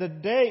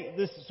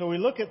so we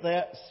look at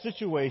that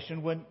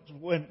situation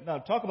now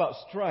talk about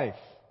strife.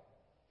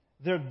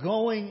 They're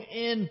going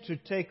in to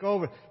take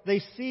over. They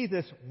see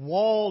this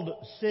walled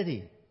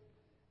city,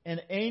 an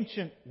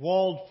ancient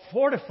walled,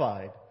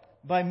 fortified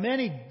by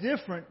many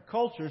different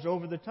cultures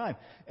over the time.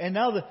 And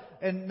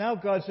now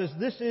God says,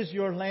 this is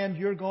your land,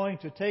 you're going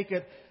to take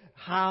it.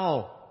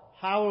 How?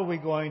 How are we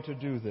going to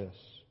do this?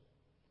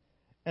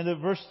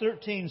 And verse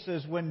 13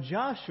 says, when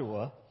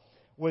Joshua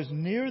was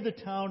near the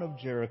town of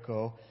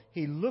Jericho,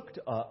 he looked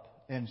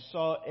up and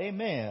saw a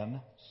man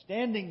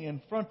standing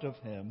in front of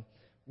him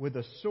with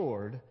a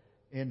sword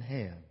in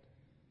hand.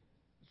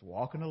 He's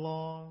walking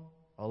along.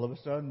 All of a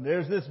sudden,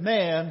 there's this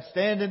man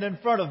standing in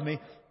front of me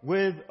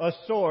with a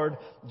sword.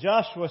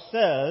 Joshua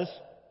says,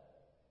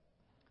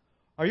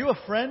 are you a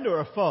friend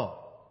or a foe?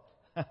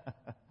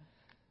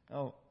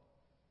 Oh,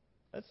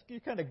 you're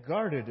kind of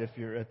guarded if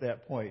you're at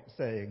that point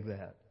saying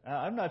that.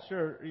 I'm not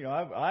sure,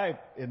 I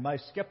in my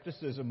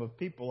skepticism of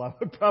people, I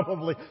would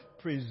probably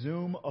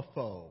presume a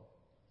foe.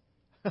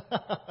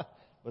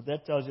 But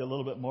that tells you a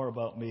little bit more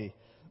about me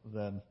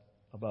than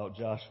about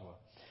Joshua.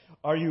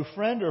 Are you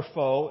friend or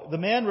foe? The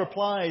man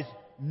replies,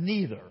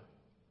 neither.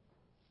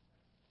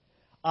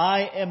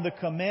 I am the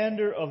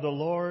commander of the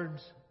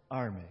Lord's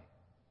army.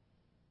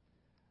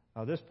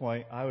 Now, at this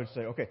point, I would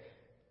say, okay,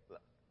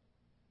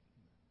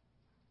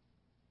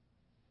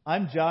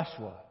 I'm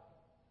Joshua.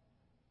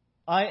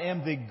 I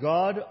am the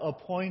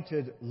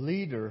God-appointed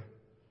leader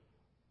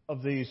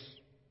of these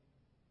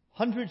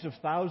hundreds of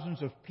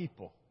thousands of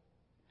people.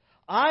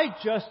 I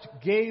just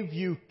gave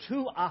you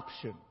two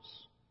options.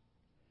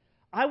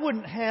 I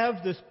wouldn't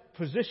have this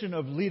position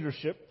of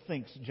leadership,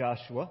 thinks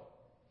Joshua,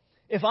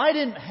 if I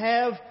didn't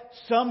have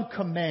some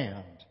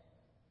command.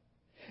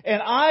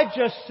 And I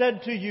just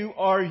said to you,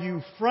 are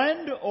you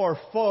friend or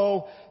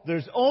foe?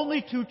 There's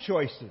only two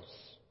choices.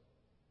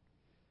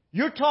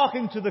 You're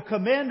talking to the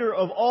commander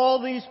of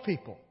all these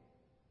people.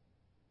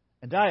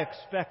 And I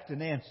expect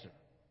an answer.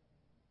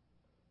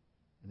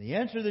 And the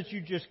answer that you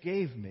just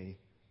gave me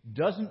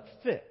doesn't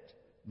fit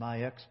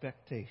my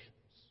expectations.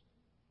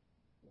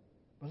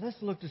 Well,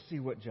 let's look to see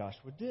what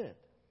Joshua did.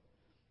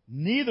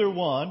 Neither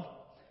one.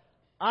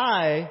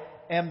 I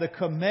am the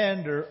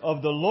commander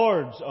of the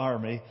Lord's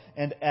army.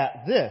 And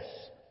at this,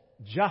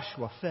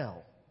 Joshua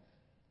fell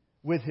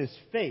with his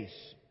face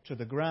to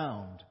the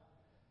ground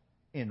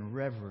in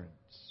reverence.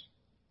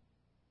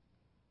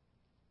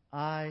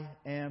 I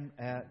am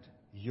at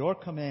your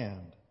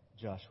command,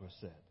 Joshua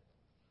said.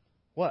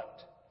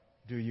 What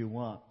do you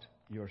want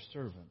your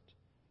servant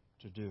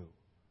to do?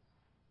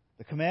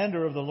 The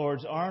commander of the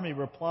Lord's army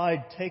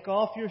replied, take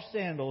off your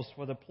sandals,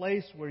 for the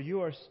place where you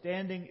are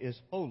standing is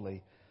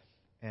holy.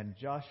 And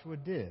Joshua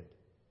did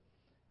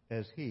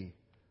as he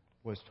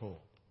was told.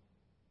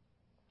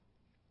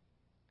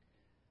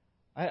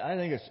 I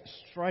think it's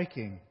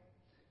striking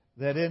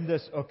that in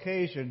this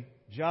occasion,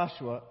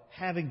 Joshua,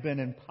 having been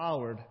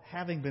empowered,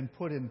 having been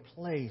put in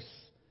place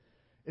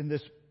in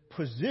this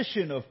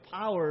position of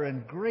power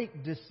and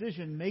great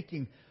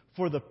decision-making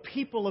for the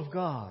people of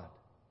God,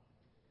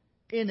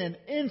 in an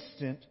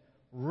instant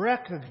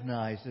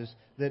recognizes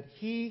that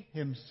he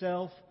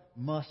himself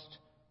must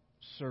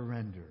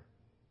surrender.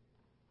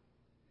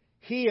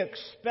 He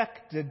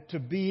expected to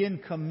be in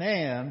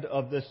command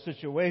of this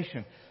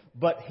situation,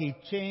 but he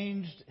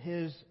changed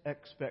his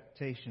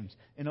expectations.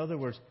 In other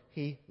words,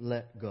 he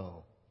let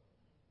go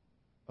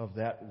of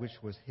that which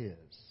was his.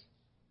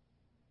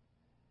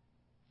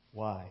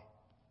 Why?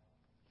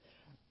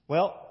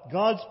 Well,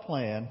 God's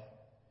plan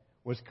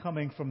was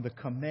coming from the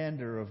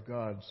commander of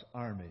God's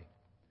army.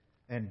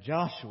 And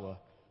Joshua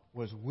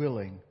was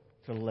willing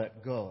to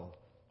let go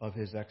of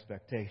his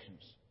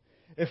expectations.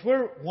 If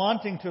we're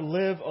wanting to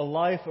live a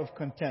life of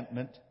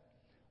contentment,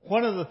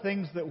 one of the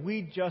things that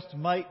we just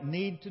might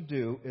need to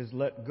do is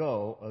let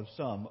go of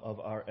some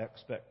of our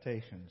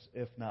expectations,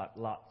 if not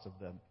lots of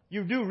them.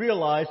 You do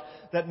realize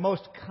that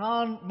most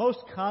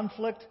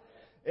conflict,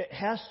 it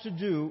has to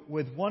do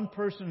with one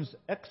person's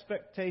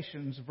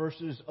expectations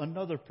versus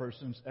another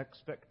person's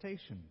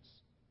expectations.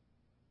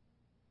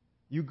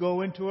 You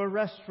go into a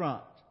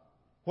restaurant.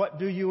 What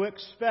do you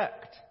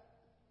expect?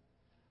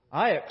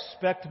 I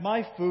expect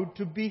my food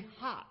to be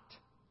hot.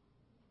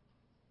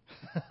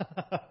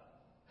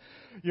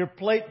 Your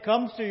plate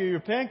comes to you,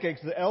 your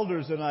pancakes. The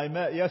elders and I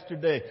met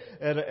yesterday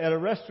at a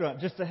restaurant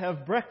just to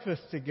have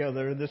breakfast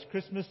together in this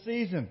Christmas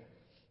season.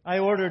 I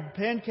ordered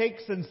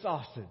pancakes and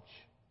sausage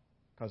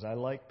because I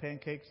like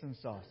pancakes and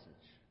sausage.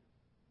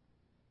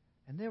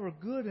 And they were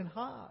good and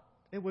hot.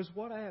 It was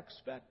what I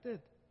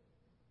expected.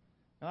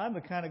 And I'm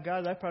the kind of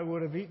guy that I probably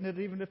would have eaten it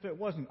even if it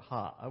wasn't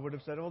hot. I would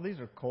have said, oh, these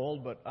are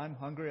cold, but I'm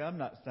hungry. I'm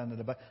not sending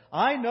it back.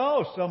 I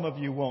know some of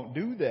you won't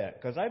do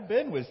that because I've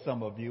been with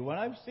some of you and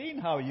I've seen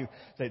how you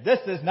say, this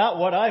is not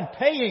what I'm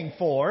paying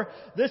for.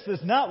 This is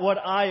not what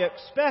I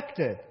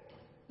expected.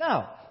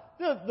 Now,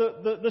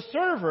 the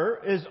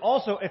server is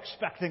also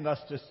expecting us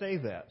to say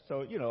that.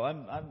 So, it's all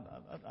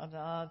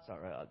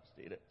right. I'll just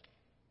eat it.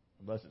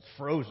 Unless it's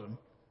frozen.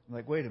 I'm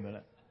like, wait a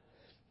minute.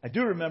 I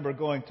do remember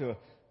going to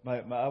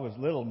I was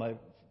little. My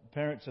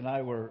parents and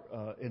I were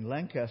in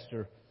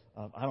Lancaster.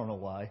 I don't know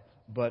why,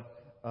 but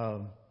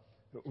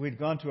we'd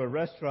gone to a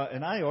restaurant,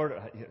 and I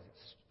ordered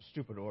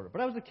stupid order,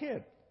 but I was a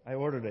kid. I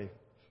ordered a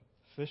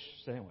fish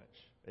sandwich,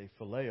 a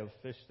fillet of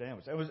fish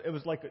sandwich. It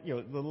was like the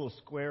little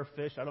square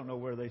fish. I don't know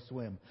where they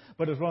swim,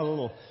 but it was one of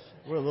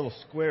the little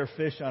square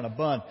fish on a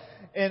bun,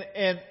 and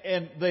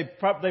they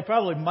probably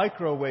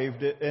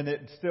microwaved it, and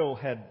it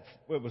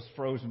was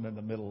frozen in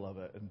the middle of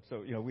it, and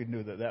so we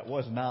knew that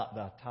was not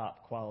the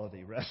top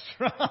quality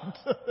restaurant.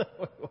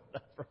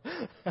 Whatever.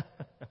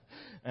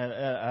 And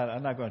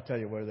I'm not going to tell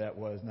you where that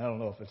was, and I don't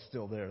know if it's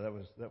still there. That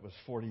was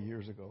 40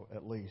 years ago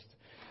at least,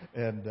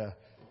 and.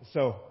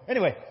 So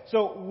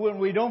when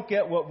we don't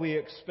get what we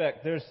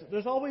expect,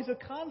 there's always a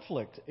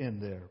conflict in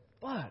there.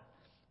 But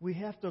we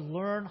have to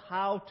learn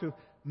how to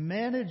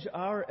manage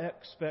our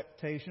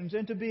expectations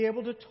and to be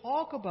able to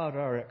talk about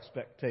our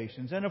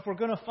expectations. And if we're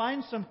going to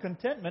find some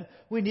contentment,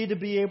 we need to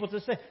be able to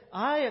say,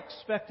 I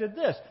expected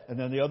this. And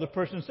then the other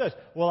person says,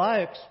 well, I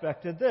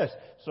expected this.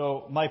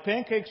 So my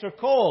pancakes are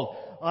cold.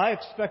 I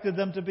expected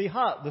them to be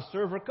hot. The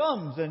server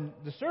comes and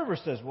the server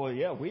says, well,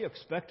 yeah, we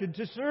expected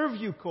to serve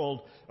you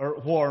cold or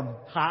warm,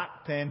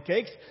 hot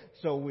pancakes.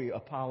 So we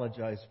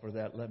apologize for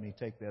that. Let me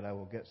take that. I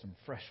will get some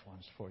fresh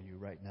ones for you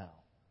right now.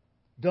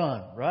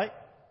 Done, right?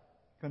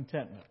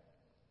 Contentment.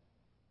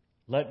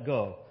 Let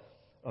go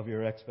of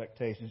your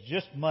expectations.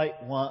 Just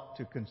might want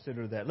to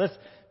consider that.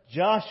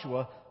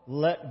 Joshua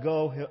let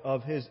go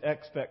of his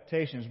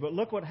expectations. But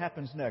look what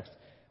happens next.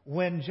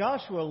 When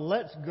Joshua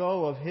lets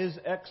go of his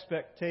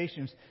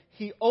expectations,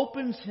 he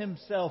opens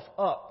himself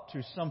up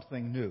to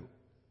something new.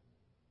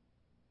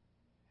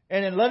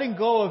 And in letting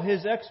go of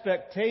his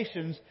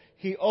expectations,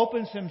 he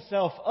opens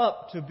himself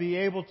up to be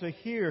able to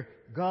hear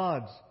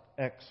God's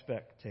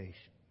expectations.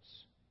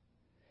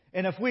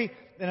 And if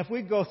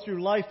we go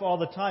through life all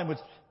the time with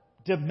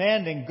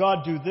demanding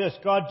God do this,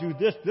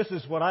 this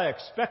is what I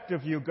expect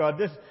of you, God.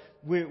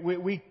 We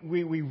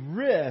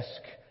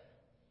risk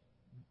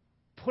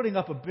putting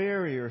up a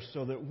barrier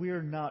so that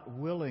we're not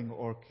willing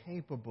or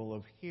capable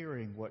of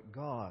hearing what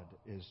God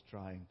is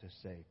trying to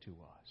say to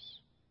us.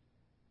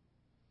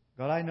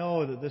 God, I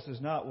know that this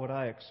is not what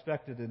I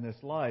expected in this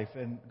life.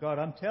 And God,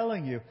 I'm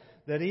telling you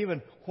that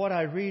even what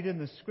I read in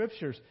the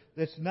Scriptures,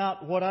 that's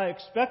not what I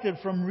expected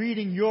from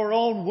reading your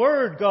own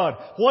Word, God.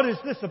 What is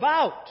this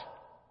about?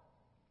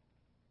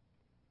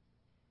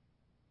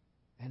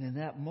 And in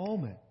that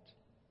moment,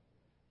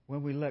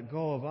 when we let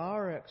go of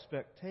our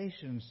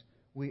expectations,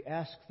 we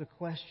ask the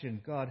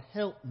question, God,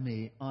 help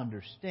me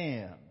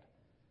understand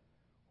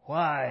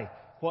why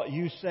what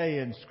you say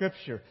in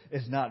Scripture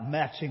is not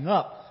matching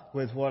up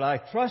with what I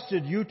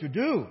trusted you to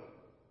do.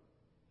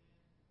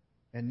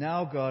 And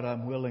now, God,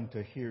 I'm willing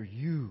to hear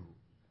you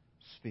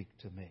speak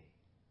to me.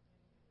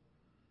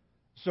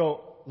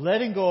 So,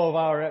 letting go of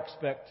our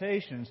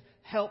expectations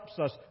helps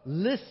us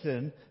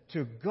listen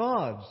to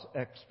God's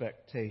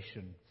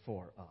expectation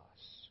for us.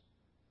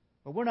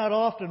 But we're not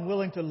often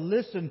willing to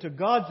listen to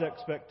God's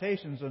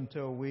expectations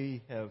until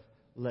we have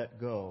let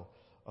go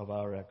of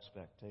our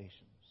expectations.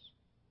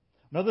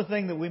 Another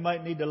thing that we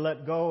might need to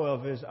let go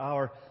of is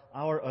our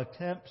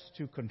attempts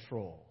to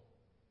control.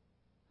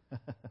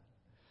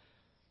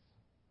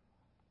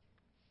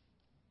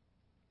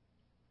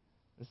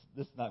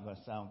 This is not going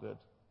to sound good.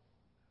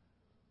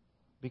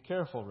 Be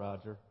careful,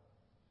 Roger.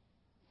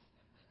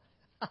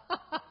 I'm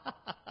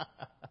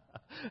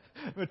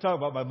going to talk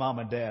about my mom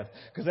and dad,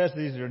 because that's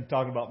easier than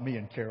talking about me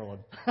and Carolyn.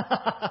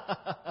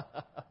 I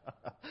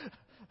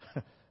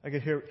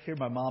could hear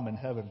my mom in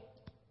heaven.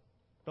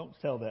 Don't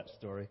tell that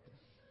story.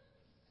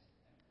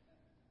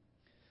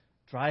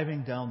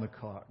 Driving down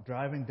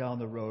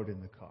the road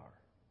in the car.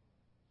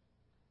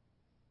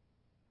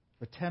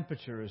 The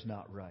temperature is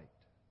not right.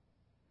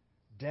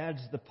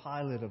 Dad's the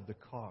pilot of the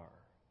car.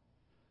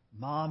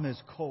 Mom is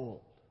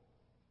cold.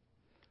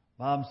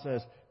 Mom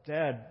says,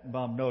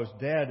 Mom knows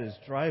Dad is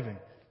driving.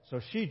 So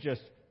she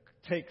just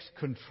takes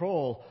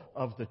control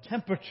of the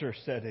temperature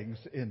settings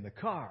in the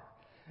car.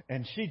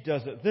 And she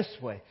does it this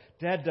way.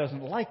 Dad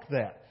doesn't like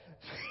that.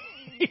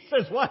 He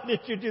says, why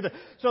did you do that?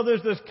 So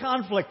there's this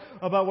conflict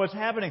about what's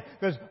happening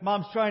because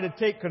Mom's trying to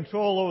take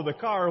control over the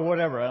car or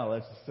whatever. I know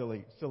that's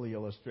a silly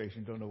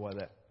illustration. Don't know why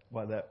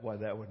that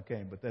one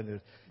came. But then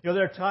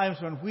there are times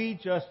when we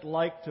just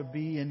like to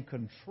be in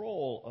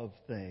control of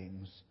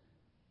things.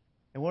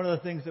 And one of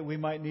the things that we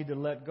might need to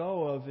let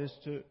go of is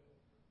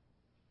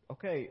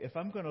okay, if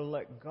I'm going to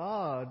let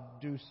God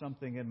do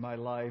something in my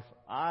life,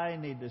 I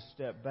need to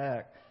step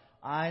back.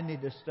 I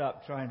need to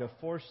stop trying to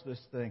force this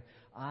thing.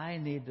 I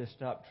need to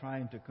stop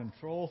trying to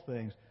control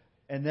things.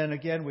 And then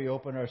again, we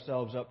open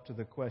ourselves up to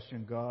the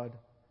question, God,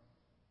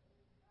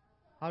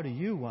 how do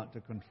you want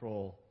to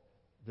control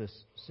this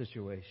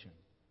situation?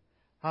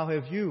 How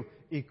have you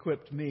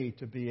equipped me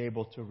to be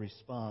able to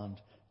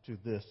respond to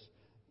this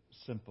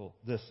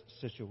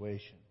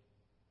situation?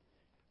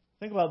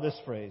 Think about this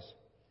phrase.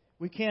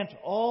 We can't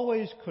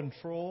always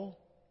control,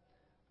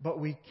 but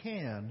we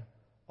can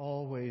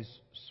always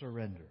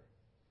surrender.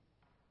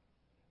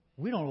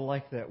 We don't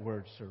like that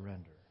word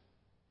surrender.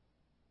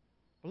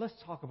 But let's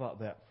talk about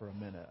that for a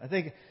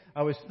minute.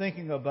 I was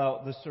thinking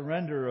about the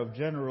surrender of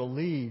General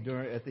Lee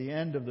at the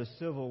end of the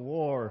Civil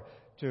War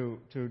to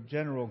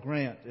General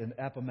Grant in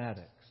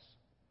Appomattox.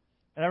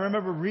 And I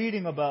remember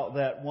reading about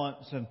that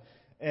once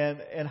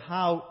and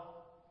how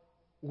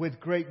with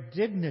great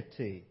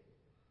dignity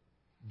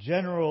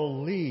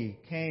General Lee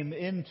came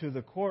into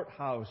the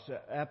courthouse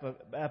at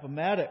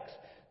Appomattox.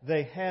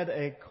 They had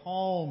a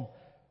calm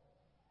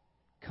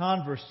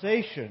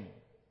conversation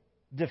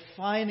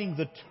defining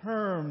the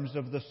terms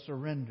of the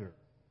surrender.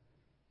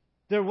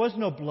 There was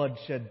no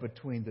bloodshed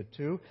between the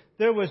two.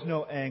 There was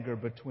no anger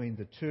between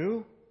the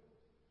two.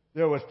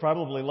 There was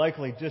probably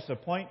likely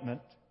disappointment.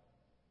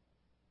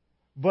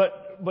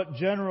 But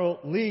General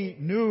Lee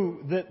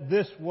knew that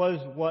this was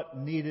what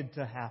needed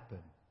to happen.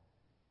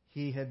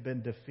 He had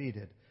been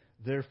defeated.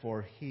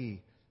 Therefore,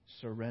 he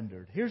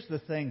surrendered. Here's the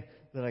thing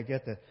that I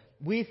get that.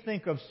 We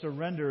think of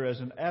surrender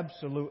as an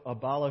absolute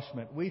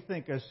abolishment. We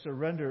think of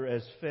surrender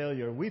as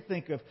failure. We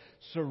think of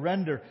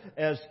surrender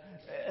as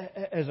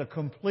a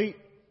complete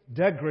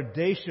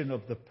degradation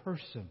of the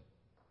person.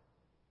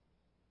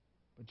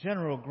 But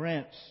General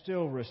Grant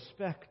still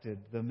respected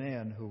the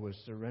man who was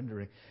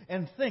surrendering.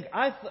 And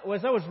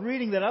as I was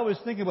reading that, I was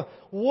thinking about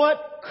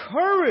what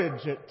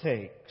courage it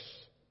takes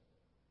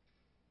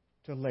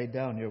to lay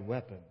down your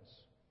weapons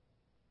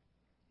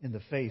in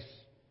the face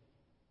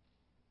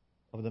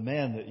of the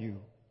man that you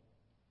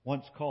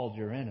once called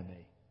your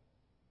enemy.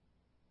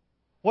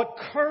 What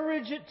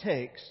courage it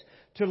takes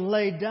to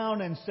lay down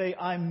and say,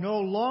 I'm no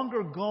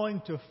longer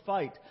going to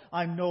fight.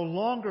 I'm no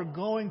longer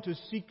going to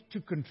seek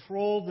to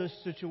control this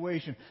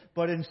situation,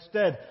 but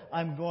instead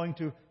I'm going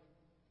to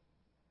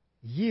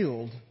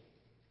yield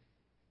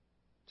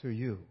to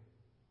you.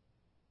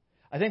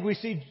 I think we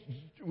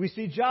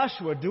see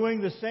Joshua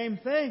doing the same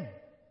thing.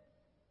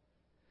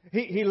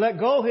 He let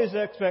go his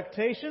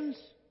expectations.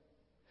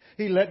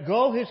 He let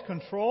go his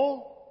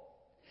control.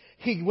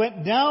 He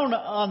went down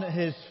on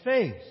his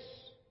face.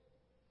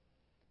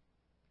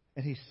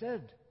 And he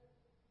said,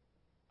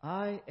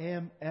 I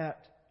am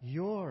at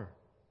your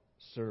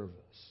service.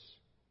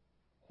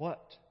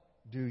 What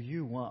do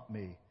you want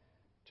me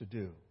to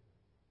do?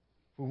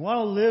 If we want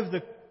to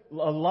live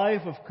a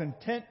life of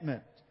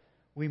contentment,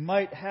 we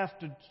might have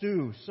to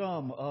do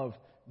some of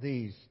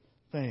these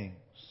things.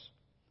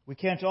 We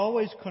can't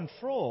always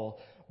control,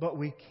 but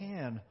we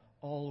can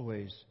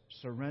always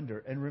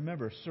surrender. And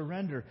remember,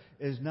 surrender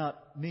is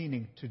not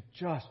meaning to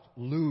just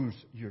lose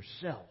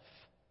yourself.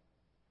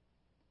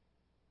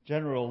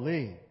 General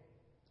Lee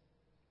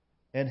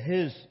and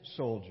his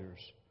soldiers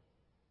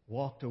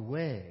walked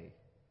away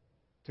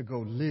to go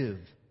live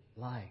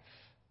life.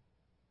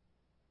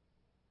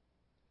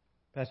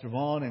 Pastor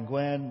Vaughn and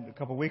Gwen a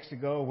couple of weeks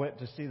ago went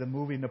to see the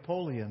movie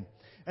Napoleon.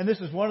 And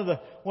this is one of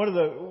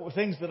the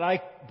things that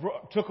I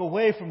took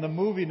away from the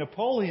movie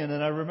Napoleon.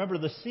 And I remember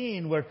the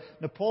scene where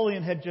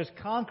Napoleon had just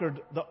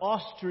conquered the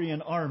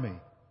Austrian army.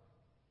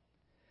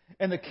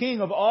 And the king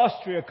of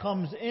Austria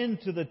comes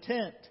into the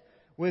tent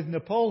with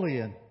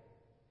Napoleon.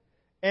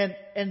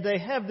 And they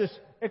have this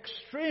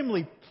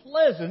extremely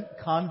pleasant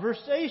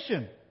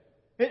conversation.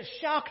 It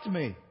shocked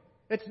me.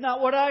 It's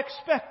not what I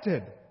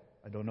expected.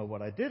 I don't know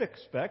what I did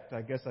expect.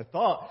 I guess I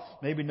thought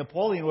maybe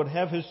Napoleon would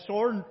have his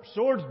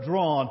swords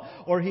drawn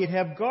or he'd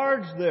have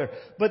guards there.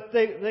 But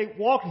they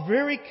walked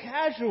very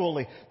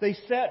casually. They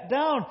sat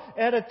down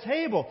at a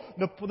table.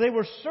 They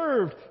were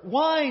served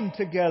wine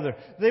together.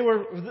 They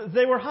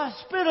were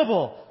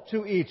hospitable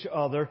to each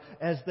other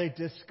as they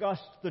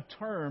discussed the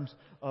terms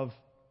of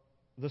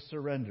the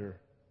surrender.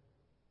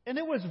 And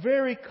it was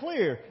very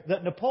clear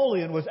that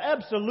Napoleon was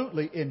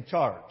absolutely in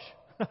charge.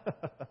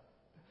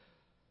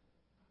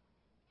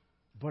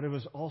 But it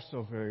was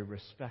also very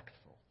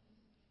respectful.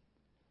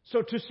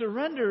 So to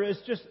surrender is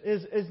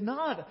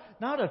not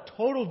a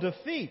total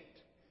defeat.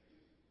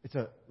 It's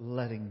a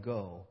letting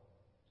go.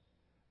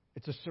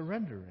 It's a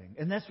surrendering.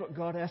 And that's what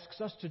God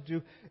asks us to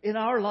do in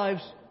our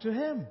lives to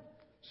Him.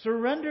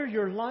 Surrender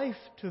your life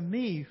to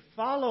me.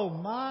 Follow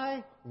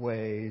my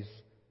ways.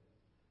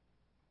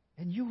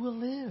 And you will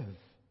live.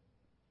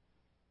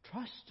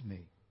 Trust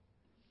me.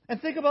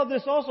 And think about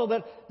this also,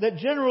 that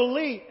General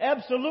Lee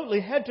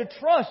absolutely had to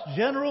trust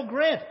General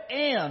Grant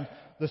and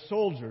the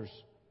soldiers,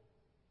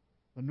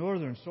 the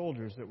northern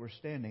soldiers that were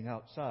standing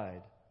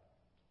outside.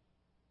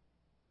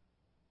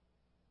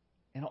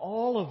 And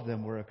all of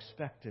them were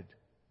expected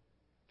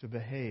to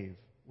behave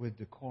with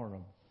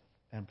decorum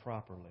and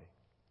properly.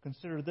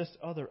 Consider this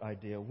other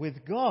idea.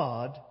 With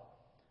God,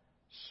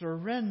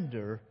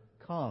 surrender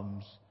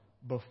comes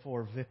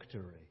before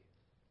victory.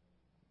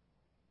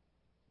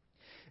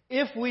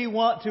 If we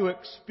want to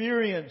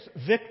experience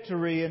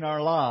victory in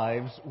our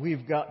lives,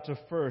 we've got to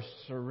first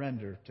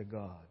surrender to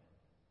God.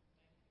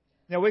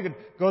 Now, we could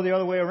go the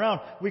other way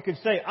around. We could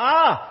say,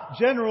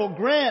 General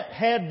Grant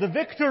had the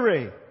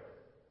victory.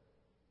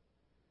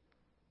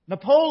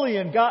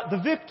 Napoleon got the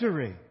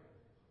victory.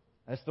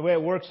 That's the way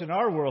it works in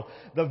our world.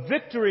 The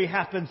victory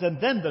happens and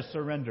then the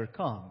surrender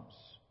comes.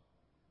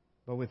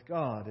 But with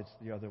God, it's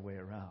the other way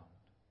around.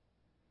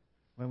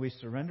 When we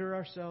surrender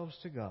ourselves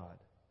to God,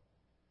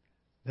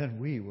 then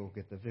we will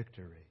get the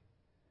victory.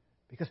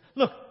 Because,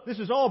 look, this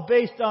is all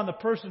based on the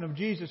person of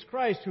Jesus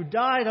Christ, who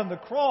died on the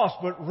cross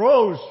but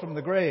rose from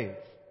the grave.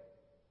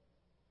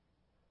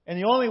 And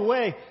the only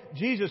way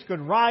Jesus could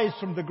rise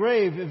from the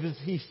grave is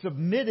He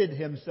submitted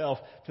Himself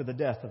to the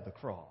death of the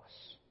cross.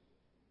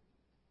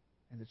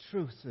 And the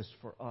truth is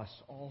for us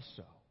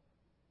also.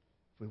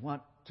 If we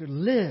want to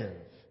live,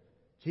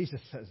 Jesus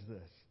says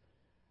this,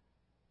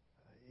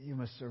 you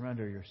must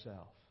surrender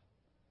yourself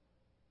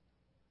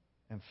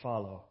and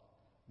follow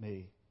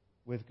me.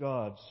 With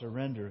God,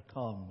 surrender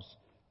comes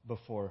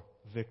before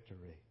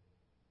victory.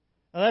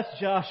 Now that's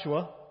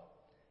Joshua.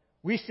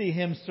 We see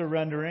him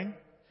surrendering.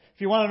 If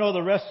you want to know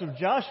the rest of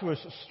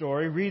Joshua's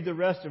story, read the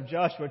rest of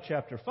Joshua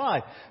chapter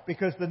 5.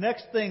 Because the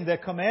next thing, the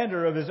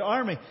commander of his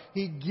army,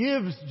 he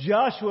gives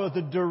Joshua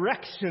the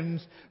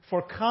directions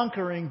for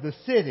conquering the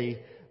city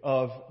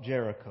of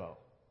Jericho.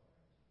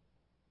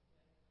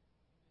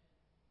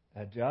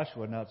 Had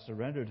Joshua not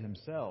surrendered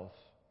himself,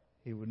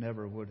 he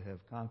never would have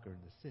conquered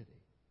the city.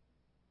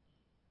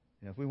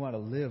 And if we want to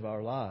live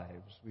our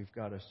lives, we've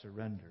got to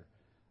surrender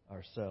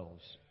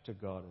ourselves to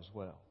God as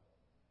well.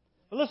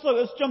 But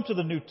let's jump to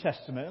the New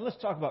Testament and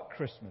let's talk about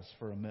Christmas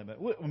for a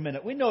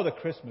minute. We know the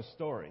Christmas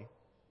story.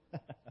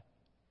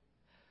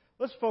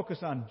 Let's focus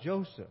on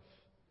Joseph,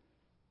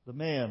 the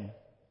man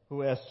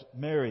who asked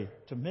Mary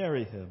to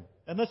marry him.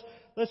 And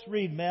let's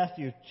read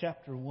Matthew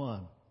chapter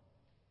 1,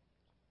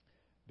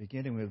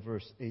 beginning with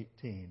verse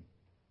 18.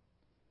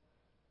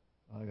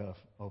 I got to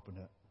open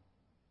it.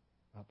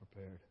 Not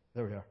prepared.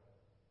 There we are.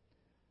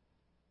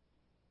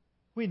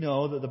 We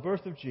know that the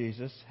birth of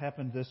Jesus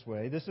happened this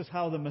way. This is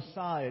how the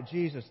Messiah,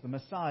 Jesus, the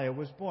Messiah,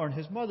 was born.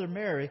 His mother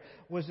Mary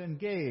was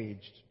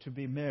engaged to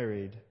be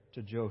married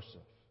to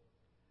Joseph.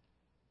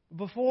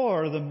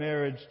 Before the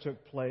marriage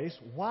took place,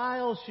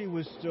 while she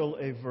was still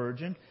a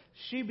virgin,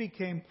 she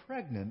became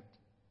pregnant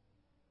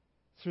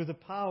through the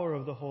power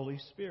of the Holy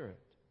Spirit.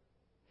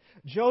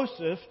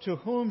 Joseph, to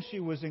whom she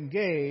was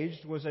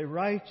engaged, was a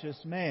righteous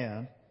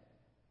man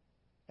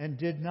and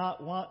did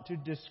not want to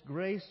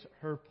disgrace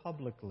her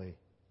publicly.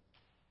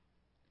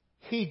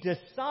 He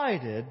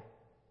decided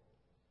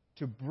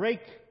to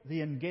break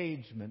the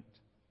engagement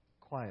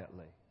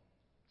quietly.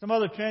 Some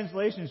other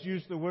translations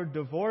use the word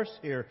divorce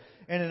here.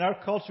 And in our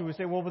culture we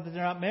say, well, but they're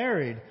not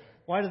married.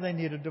 Why do they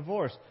need a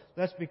divorce?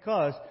 That's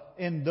because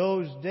in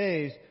those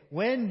days,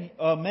 when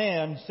a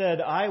man said,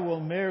 I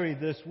will marry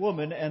this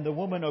woman, and the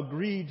woman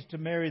agreed to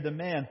marry the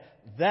man,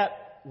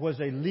 that was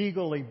a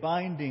legally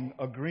binding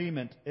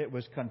agreement. It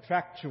was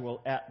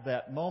contractual at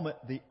that moment.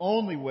 The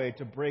only way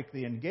to break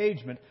the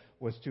engagement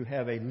was to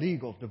have a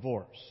legal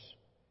divorce.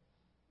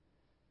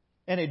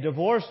 And a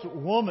divorced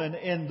woman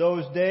in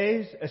those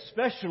days,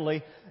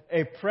 especially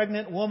a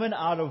pregnant woman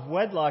out of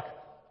wedlock,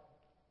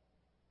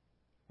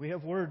 we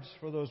have words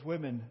for those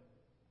women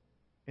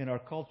in our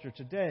culture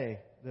today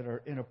that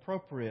are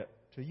inappropriate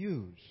to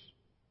use.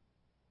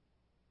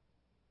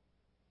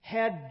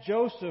 Had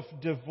Joseph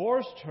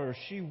divorced her,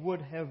 she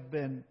would have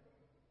been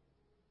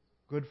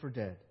good for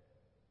dead.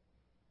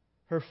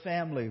 Her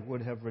family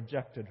would have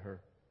rejected her.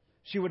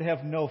 She would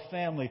have no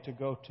family to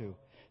go to.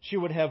 She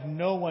would have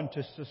no one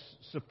to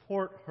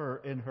support her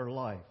in her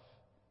life.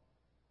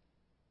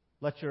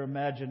 Let your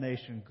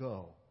imagination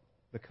go,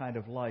 the kind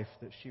of life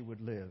that she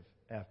would live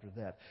after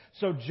that.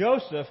 So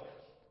Joseph,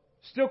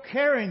 still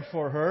caring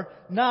for her,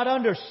 not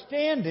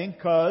understanding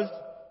because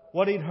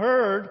what he'd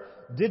heard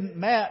didn't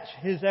match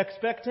his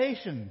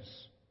expectations.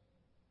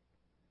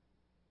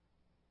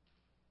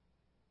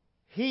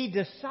 He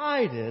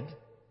decided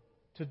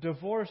to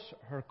divorce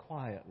her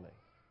quietly,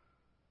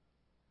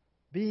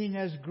 being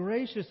as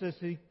gracious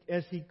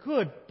as he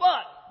could.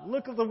 But,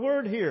 look at the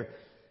word here,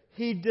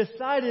 he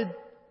decided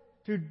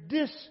to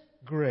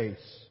disgrace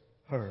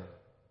her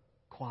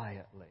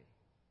quietly.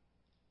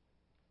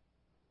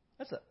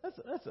 That's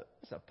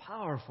a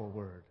powerful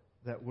word,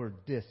 that word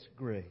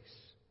disgrace.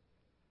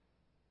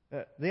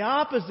 The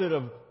opposite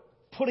of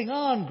putting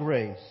on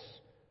grace,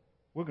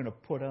 we're going to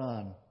put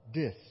on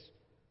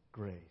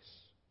disgrace.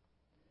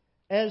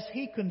 As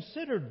he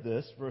considered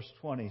this, verse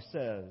 20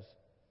 says,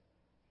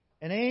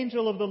 an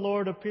angel of the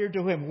Lord appeared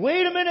to him.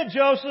 Wait a minute,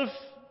 Joseph.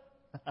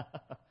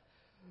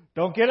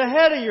 Don't get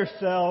ahead of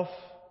yourself.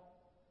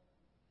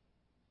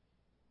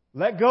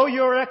 Let go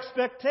your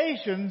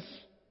expectations,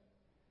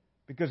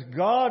 because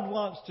God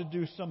wants to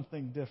do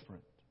something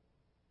different.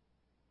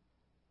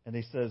 And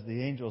he says,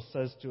 the angel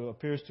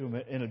appears to him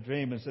in a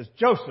dream and says,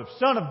 Joseph,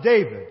 son of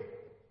David,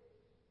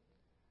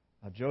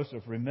 Now,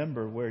 Joseph,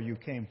 remember where you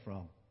came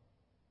from.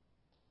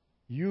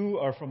 You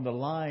are from the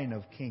line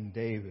of King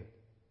David,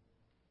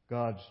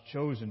 God's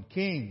chosen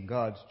king,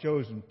 God's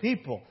chosen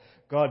people,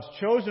 God's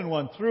chosen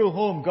one through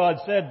whom God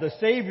said the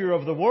Savior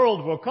of the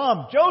world will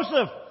come.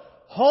 Joseph,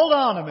 hold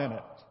on a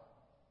minute.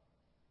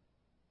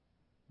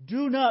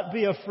 Do not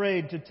be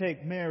afraid to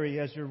take Mary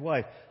as your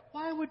wife.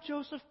 Why would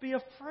Joseph be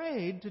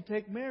afraid to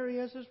take Mary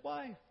as his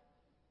wife?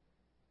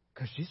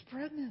 Because she's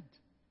pregnant.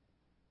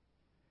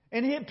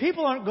 And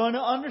people aren't going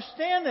to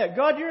understand that.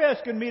 God, you're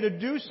asking me to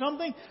do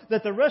something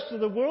that the rest of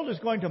the world is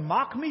going to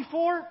mock me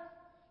for?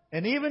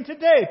 And even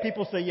today,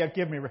 people say, yeah,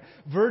 give me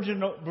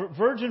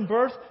virgin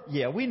birth.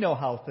 Yeah, we know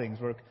how things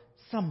work.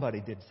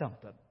 Somebody did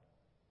something.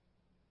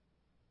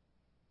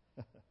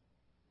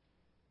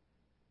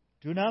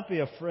 Do not be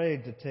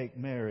afraid to take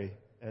Mary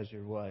as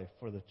your wife,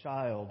 for the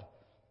child.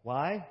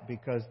 Why?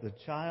 Because the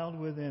child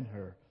within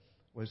her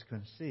was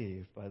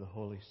conceived by the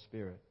Holy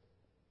Spirit.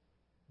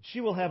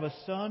 She will have a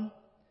son.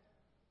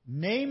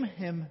 Name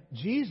him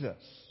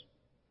Jesus.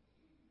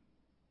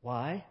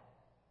 Why?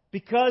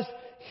 Because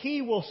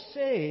he will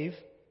save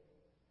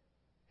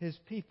his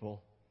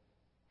people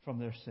from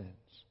their sins.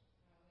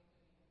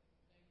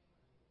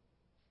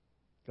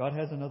 God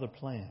has another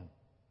plan.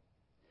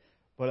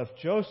 But if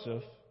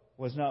Joseph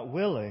was not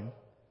willing,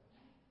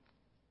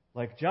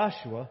 like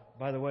Joshua,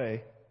 by the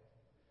way,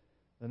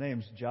 the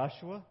names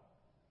Joshua,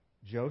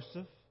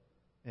 Joseph,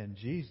 and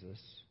Jesus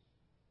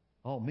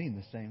all mean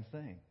the same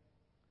thing.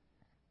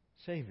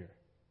 Savior.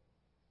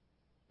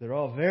 They're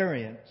all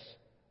variants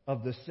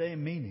of the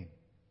same meaning.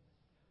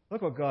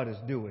 Look what God is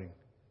doing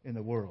in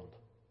the world.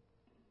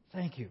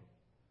 Thank you,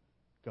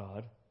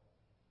 God.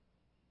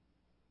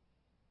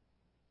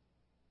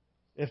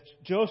 If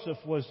Joseph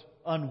was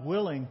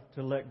unwilling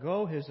to let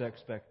go his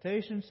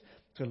expectations,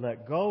 to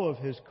let go of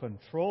his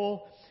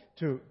control,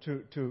 to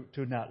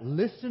not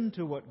listen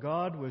to what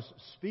God was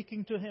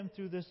speaking to him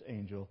through this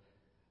angel,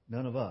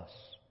 none of us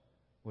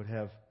would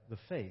have the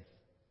faith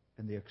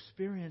and the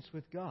experience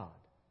with God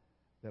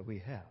that we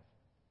have.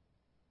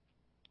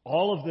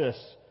 All of this,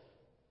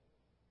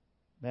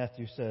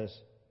 Matthew says,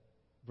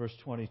 verse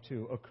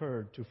 22,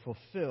 occurred to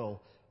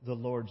fulfill the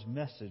Lord's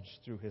message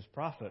through His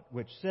prophet,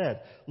 which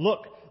said,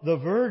 "Look, the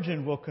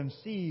virgin will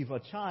conceive a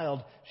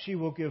child. She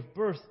will give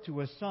birth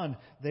to a son.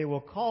 They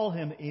will call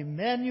him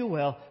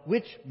Emmanuel,"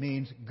 which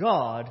means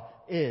God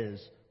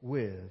is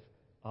with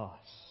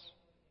us.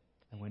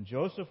 And when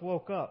Joseph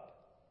woke up,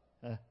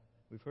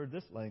 we've heard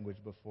this language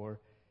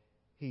before,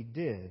 he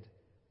did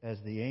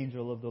as the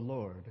angel of the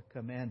Lord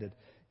commanded.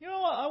 You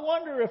know, I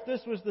wonder if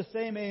this was the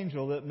same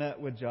angel that met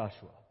with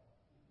Joshua.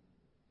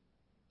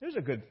 There's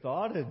a good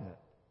thought, isn't it?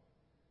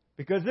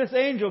 Because this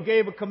angel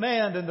gave a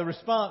command, and the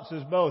response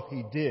is both.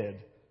 He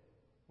did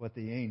what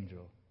the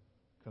angel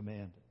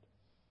commanded.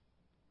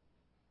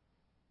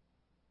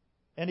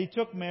 And he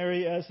took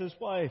Mary as his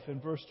wife.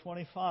 And verse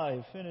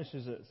 25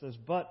 finishes it. It says,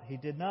 "But he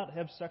did not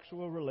have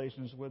sexual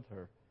relations with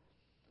her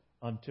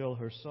until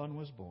her son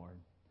was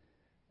born.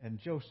 And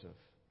Joseph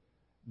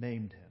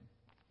named him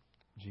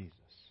Jesus."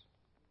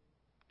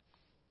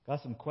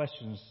 Got some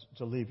questions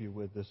to leave you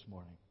with this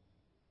morning.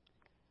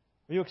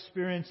 Are you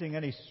experiencing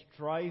any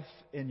strife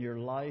in your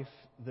life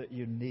that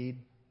you need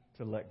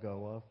to let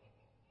go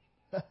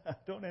of?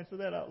 Don't answer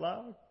that out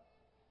loud.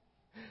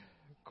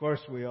 Of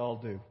course we all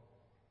do.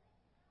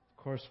 Of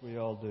course we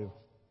all do.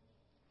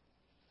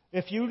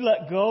 If you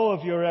let go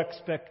of your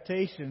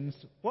expectations,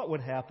 what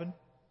would happen?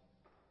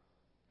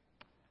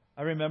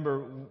 I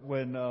remember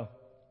when a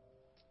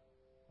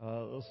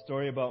little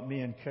story about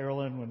me and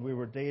Carolyn when we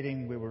were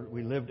dating.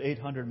 We lived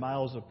 800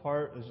 miles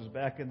apart. This was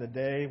back in the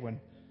day when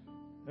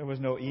there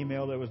was no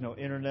email, there was no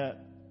internet.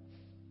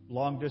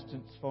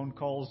 Long-distance phone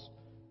calls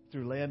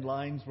through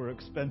landlines were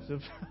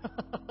expensive,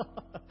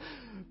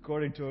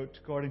 according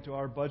to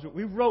our budget.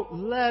 We wrote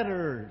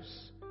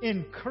letters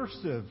in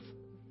cursive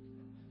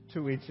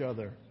to each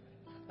other,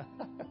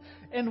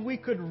 and we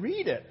could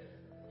read it.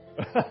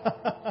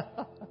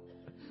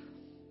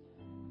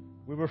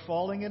 We were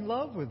falling in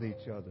love with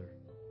each other.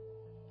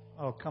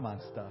 Oh, come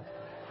on, stop.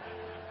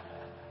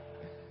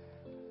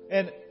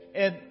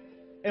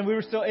 And we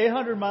were still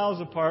 800 miles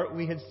apart.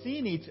 We had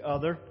seen each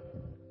other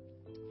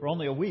for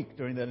only a week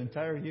during that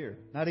entire year.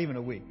 Not even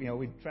a week. You know,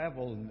 we'd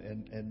travel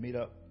and meet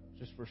up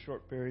just for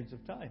short periods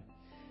of time.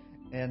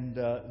 And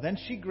then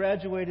she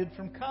graduated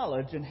from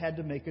college and had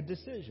to make a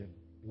decision.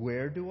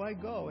 Where do I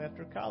go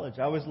after college?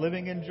 I was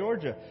living in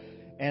Georgia.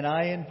 And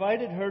I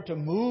invited her to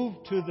move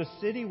to the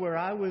city where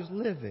I was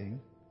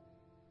living.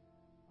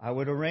 I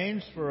would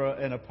arrange for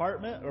an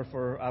apartment,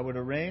 or I would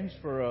arrange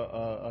for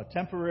a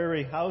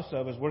temporary house.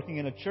 I was working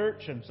in a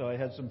church, and so I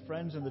had some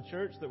friends in the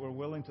church that were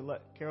willing to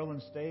let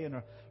Carolyn stay in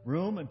a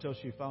room until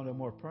she found a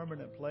more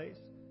permanent place.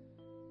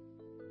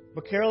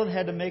 But Carolyn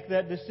had to make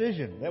that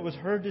decision. That was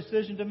her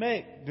decision to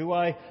make. Do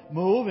I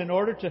move in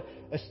order to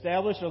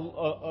establish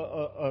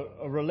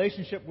a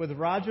relationship with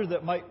Roger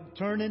that might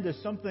turn into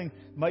something,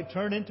 might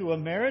turn into a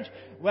marriage?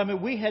 Well, I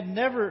mean, we had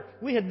never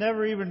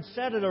even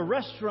sat at a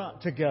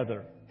restaurant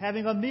together,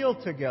 having a meal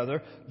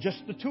together,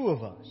 just the two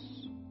of us.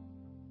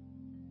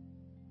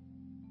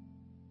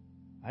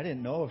 I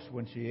didn't know if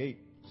when she ate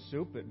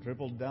soup it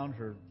dribbled down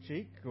her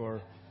cheek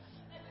or...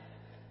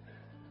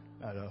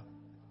 I don't know.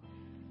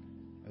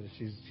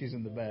 She's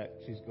in the back.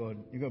 She's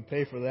going, you're going to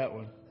pay for that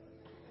one.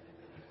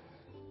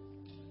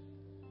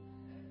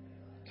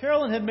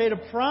 Carolyn had made a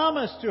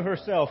promise to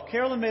herself.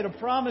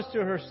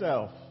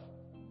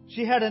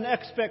 She had an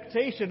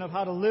expectation of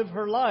how to live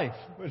her life.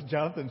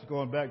 Jonathan's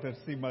going back to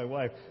see my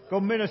wife. Go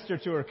minister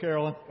to her,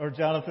 Carolyn, or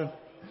Jonathan.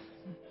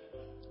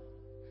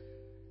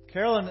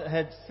 Carolyn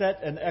had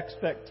set an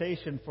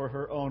expectation for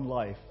her own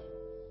life.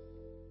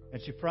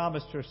 And she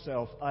promised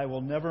herself, I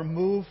will never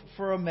move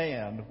for a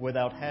man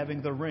without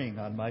having the ring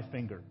on my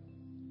finger.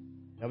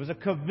 That was a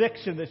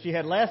conviction that she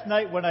had. Last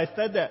night when I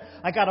said that,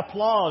 I got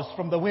applause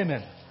from the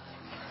women.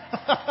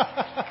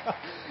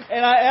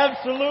 And I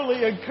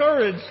absolutely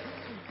encourage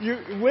you,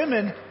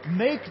 women,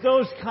 make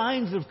those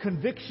kinds of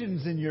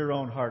convictions in your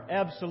own heart.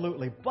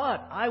 Absolutely.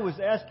 But I was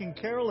asking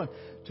Carolyn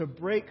to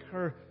break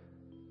her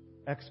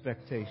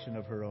expectation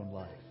of her own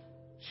life.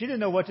 She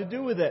didn't know what to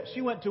do with that. She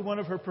went to one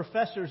of her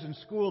professors in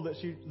school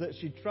that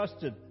she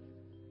trusted.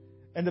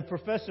 And the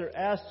professor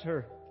asked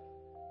her,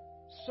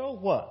 so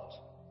what?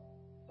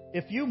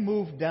 If you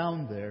move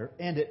down there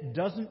and it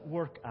doesn't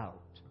work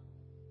out,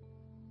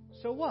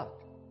 so what?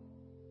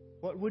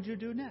 What would you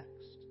do next?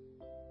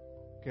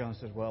 Carolyn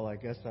said, well, I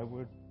guess I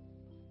would.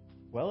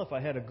 Well, if I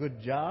had a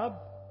good job,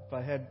 if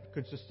I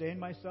could sustain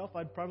myself,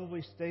 I'd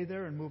probably stay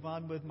there and move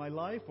on with my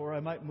life. Or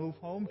I might move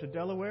home to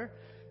Delaware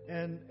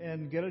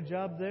and get a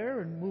job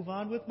there and move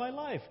on with my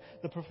life.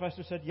 The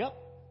professor said, yep.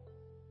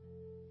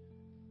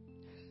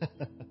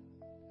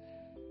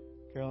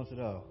 Carolyn said,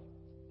 oh.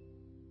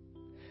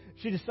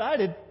 She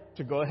decided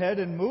to go ahead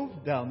and move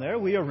down there.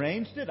 We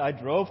arranged it. I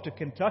drove to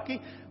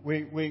Kentucky.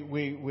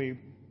 We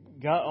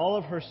got all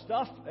of her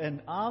stuff,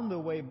 and on the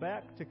way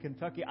back to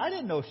Kentucky, I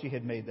didn't know she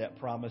had made that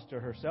promise to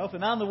herself.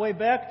 And on the way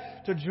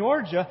back to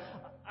Georgia,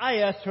 I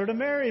asked her to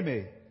marry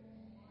me.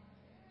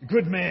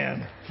 Good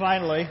man,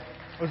 finally.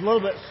 It was a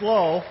little bit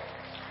slow.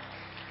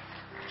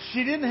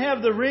 She didn't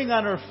have the ring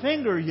on her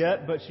finger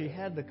yet, but she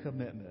had the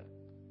commitment.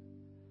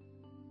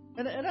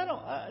 And I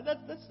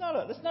don't.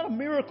 That's not a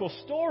miracle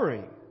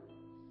story.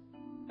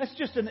 That's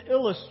just an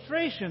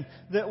illustration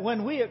that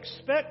when we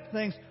expect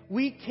things,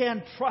 we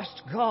can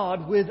trust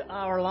God with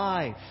our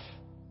life.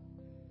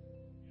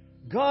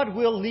 God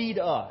will lead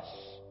us.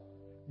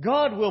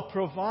 God will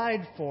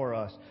provide for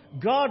us.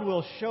 God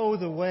will show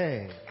the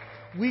way.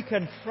 We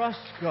can trust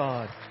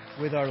God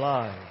with our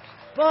lives.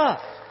 But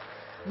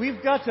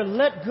we've got to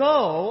let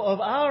go of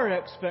our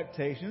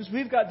expectations.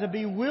 We've got to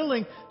be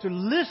willing to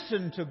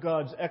listen to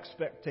God's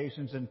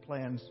expectations and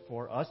plans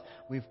for us.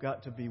 We've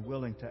got to be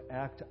willing to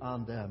act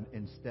on them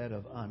instead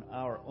of on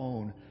our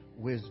own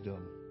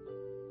wisdom.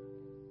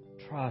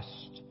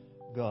 Trust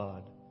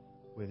God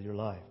with your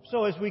life.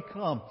 So as we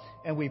come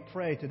and we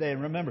pray today,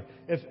 and remember,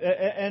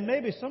 and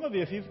maybe some of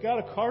you, if you've got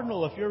a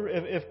cardinal,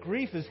 if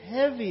grief is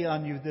heavy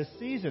on you this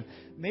season,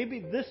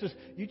 maybe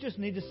you just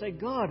need to say,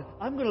 God,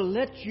 I'm going to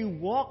let you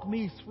walk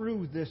me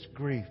through this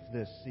grief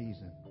this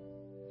season.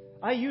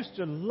 I used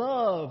to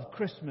love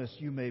Christmas,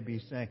 you may be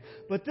saying,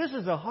 but this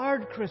is a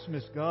hard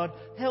Christmas, God.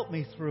 Help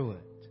me through it.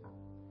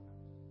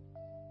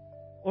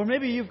 Or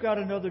maybe you've got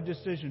another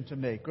decision to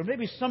make. Or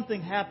maybe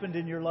something happened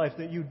in your life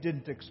that you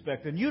didn't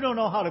expect and you don't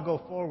know how to go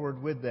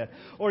forward with that.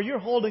 Or you're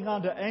holding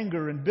on to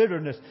anger and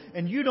bitterness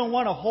and you don't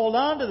want to hold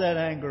on to that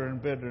anger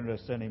and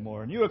bitterness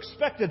anymore. And you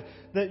expected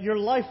that your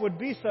life would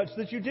be such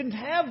that you didn't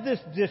have this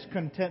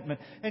discontentment.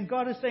 And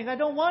God is saying, I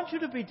don't want you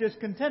to be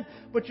discontent,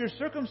 but your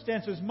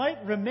circumstances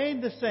might remain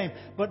the same.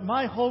 But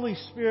my Holy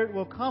Spirit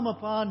will come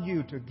upon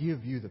you to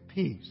give you the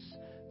peace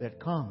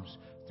that comes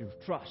through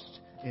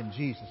trust in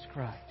Jesus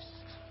Christ.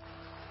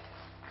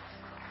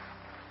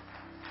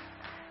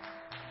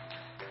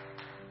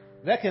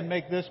 That can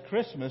make this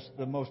Christmas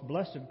the most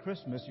blessed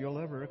Christmas you'll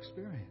ever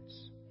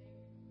experience.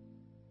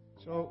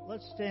 So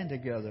let's stand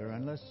together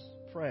and let's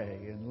pray.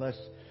 And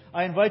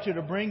I invite you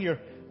to bring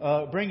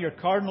your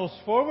cardinals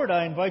forward.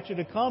 I invite you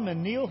to come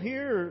and kneel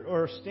here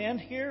or stand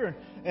here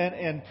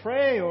and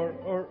pray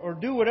or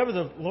do whatever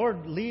the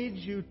Lord leads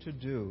you to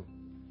do.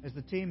 As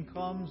the team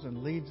comes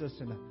and leads us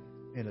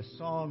in a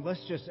song,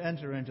 let's just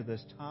enter into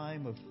this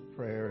time of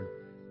prayer.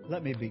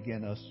 Let me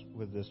begin us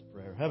with this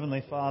prayer.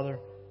 Heavenly Father,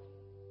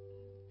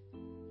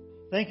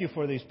 thank you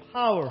for these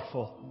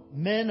powerful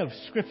men of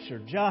Scripture,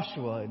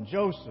 Joshua and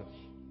Joseph,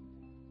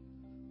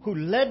 who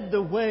led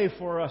the way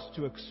for us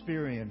to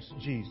experience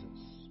Jesus.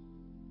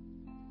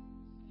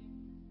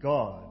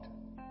 God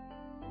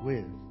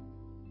with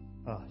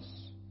us.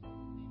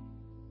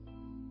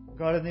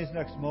 God, in these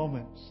next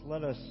moments,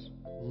 let us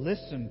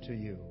listen to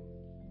you.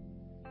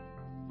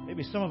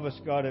 Maybe some of us,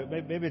 God,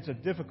 maybe it's a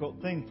difficult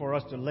thing for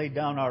us to lay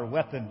down our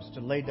weapons,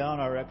 to lay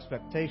down our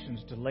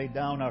expectations, to lay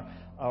down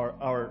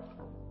our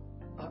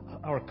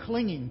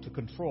clinging to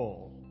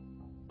control.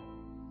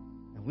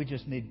 And we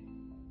just need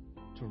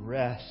to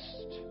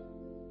rest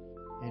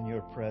in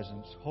your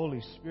presence.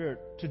 Holy Spirit,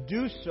 to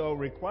do so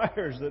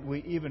requires that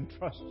we even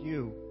trust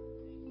you.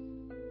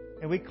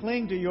 And we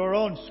cling to your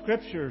own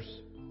Scriptures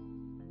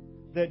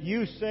that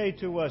you say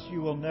to us,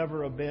 you will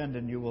never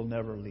abandon, you will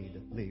never leave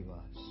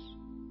us.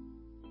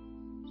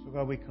 So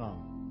God, we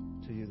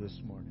come to you this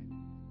morning,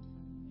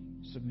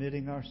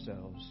 submitting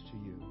ourselves to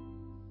you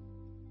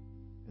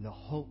in the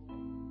hope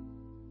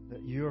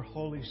that your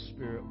Holy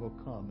Spirit will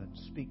come and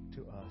speak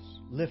to us,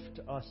 lift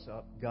us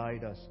up,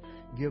 guide us,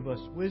 give us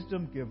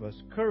wisdom, give us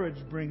courage,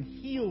 bring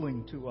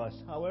healing to us,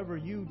 however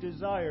you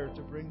desire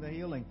to bring the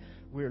healing.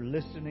 We're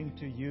listening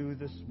to you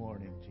this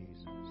morning,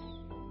 Jesus.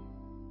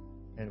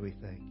 And we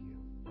thank you.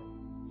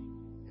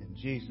 In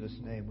Jesus'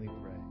 name we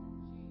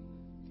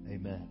pray.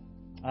 Amen.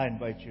 I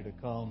invite you to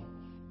come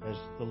as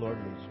the Lord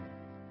leads you.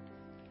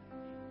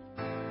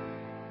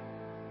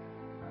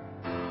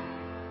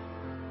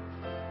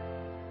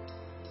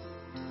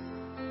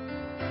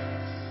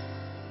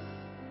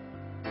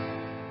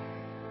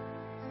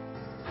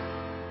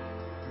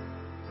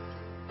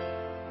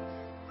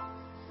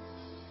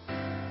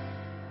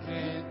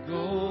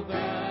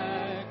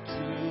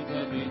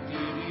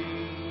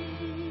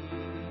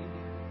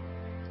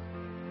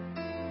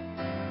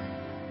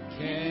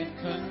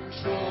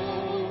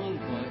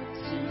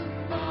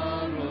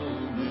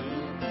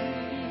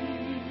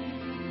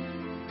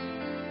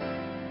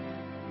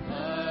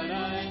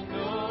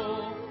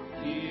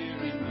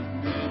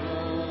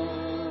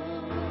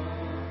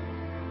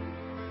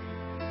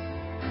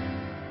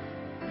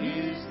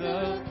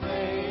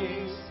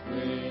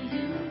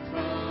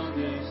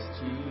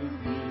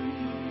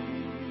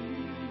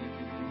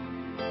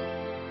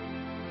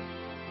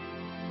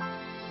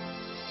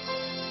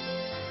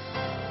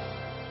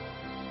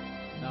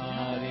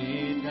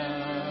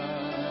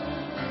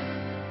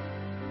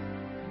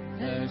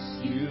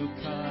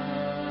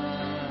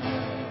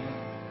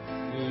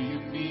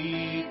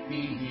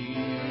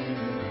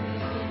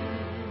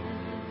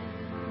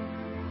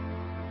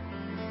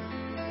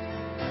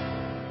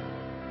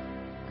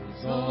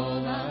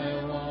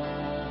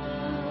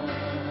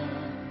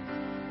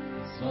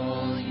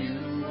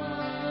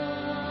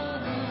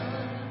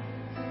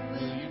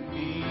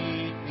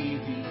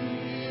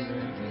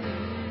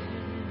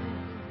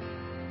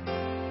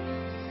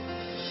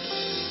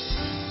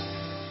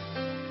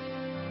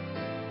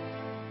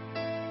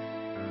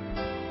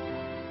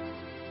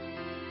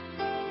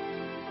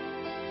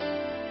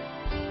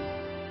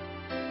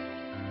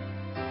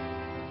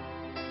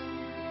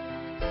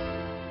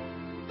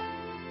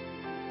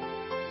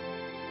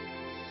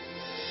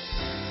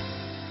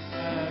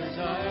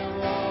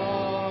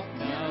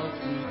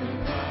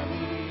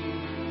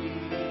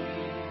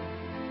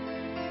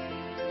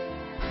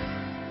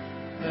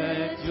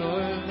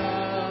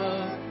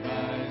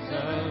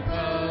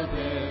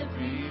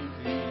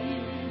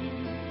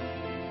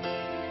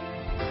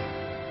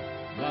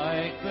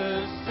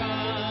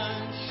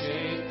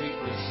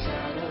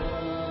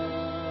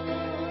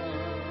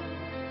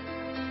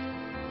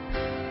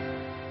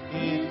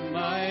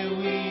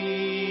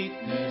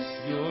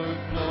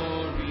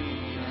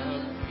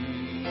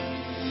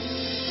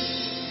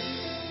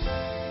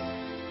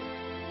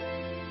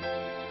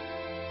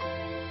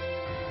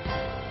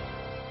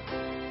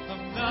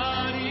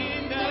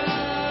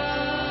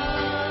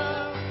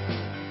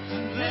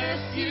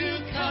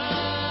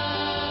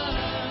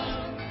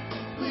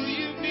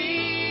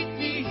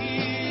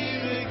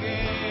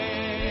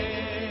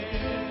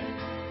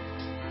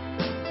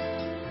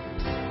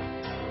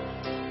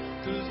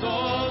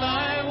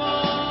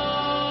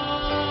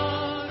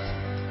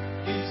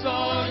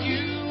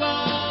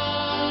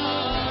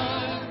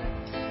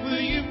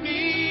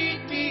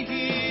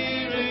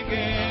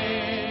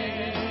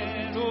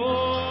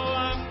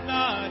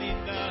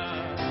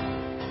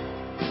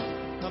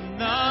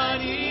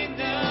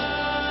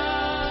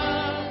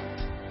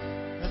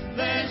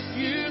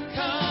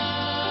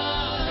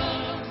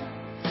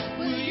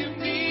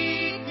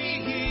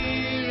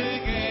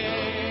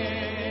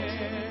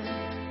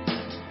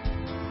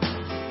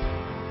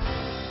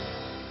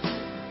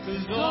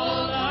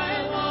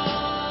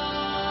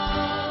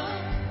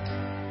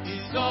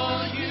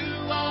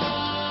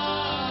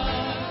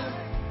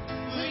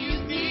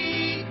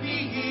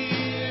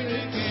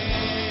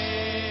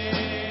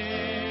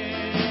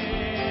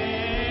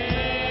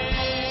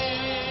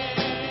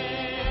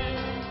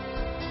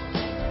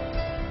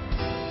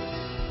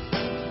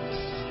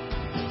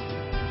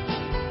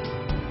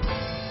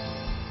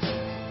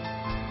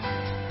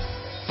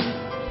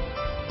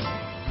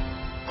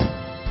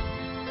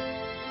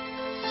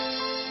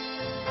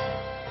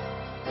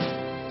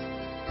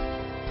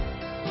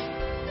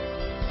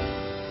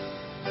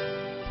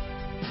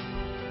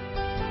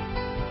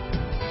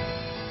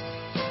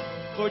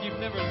 Lord, you've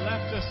never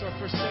left us or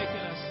forsaken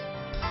us.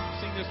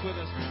 Sing this with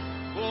us.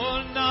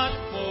 Oh, not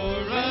for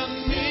a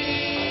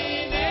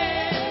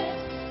minute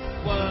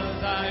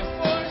was I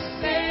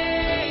forsaken.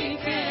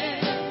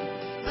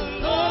 The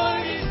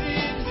Lord is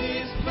in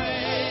this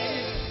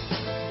place.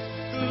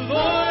 The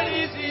Lord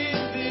is in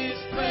this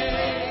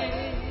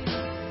place.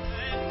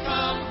 And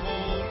come,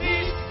 Holy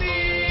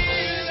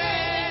Spirit,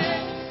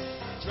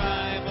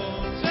 dry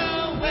bones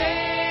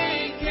awaken.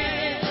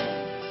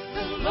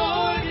 The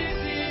Lord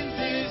is in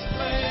this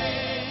place.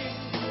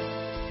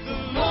 The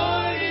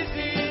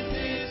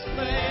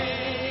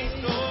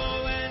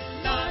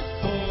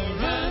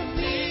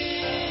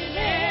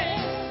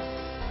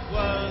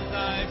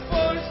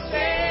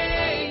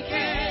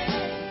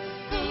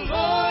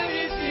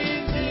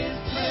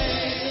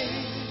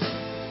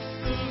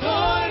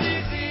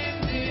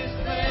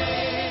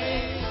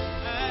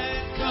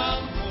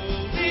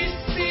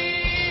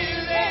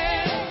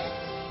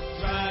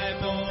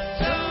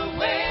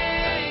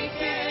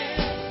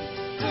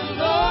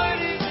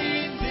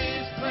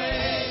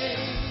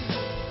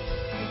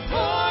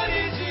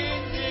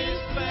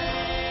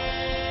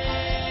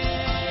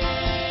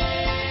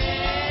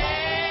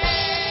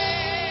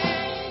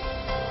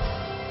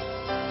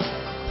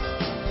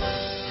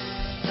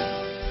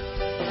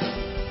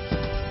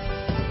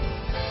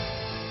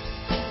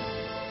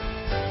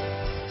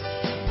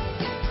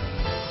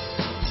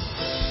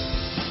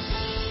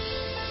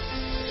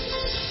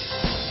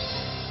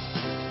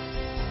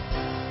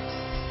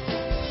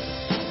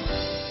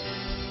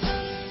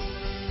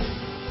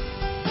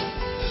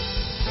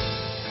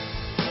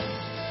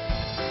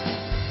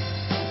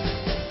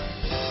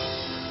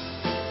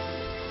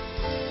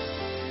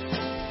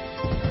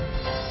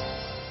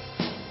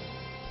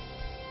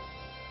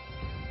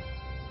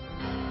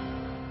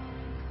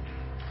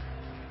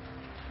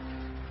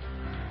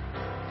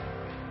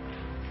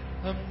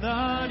I'm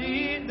not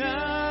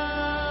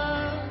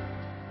enough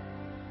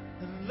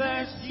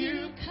unless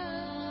you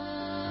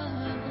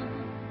come.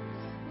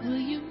 Will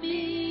you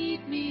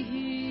meet me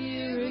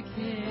here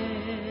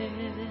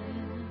again?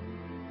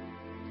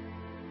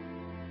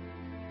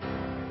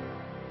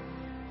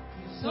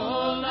 'Cause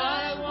all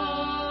I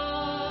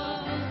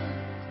want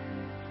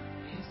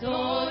is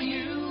all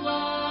you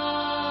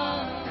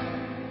are.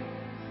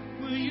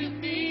 Will you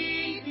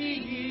meet me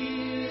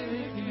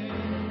here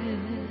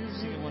again?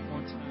 Sing it one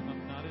more time.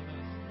 I'm not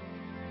enough.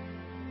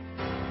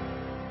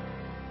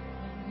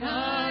 I'm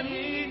not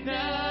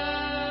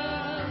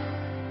enough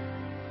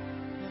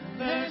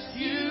unless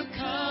you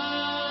come.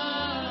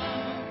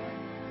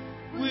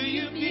 Will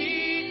you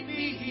meet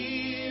me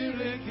here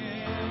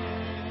again?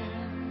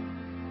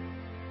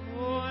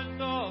 Oh,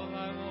 and all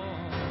I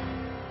want,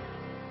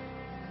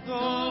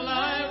 all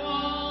I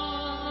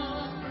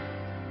want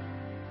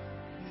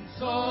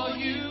is all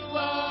you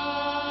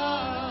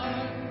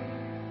are.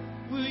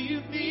 Will you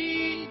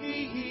meet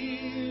me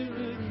here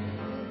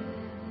again?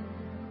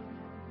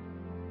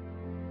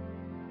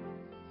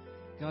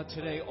 God,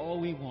 today all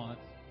we want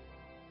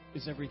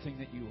is everything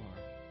that you are.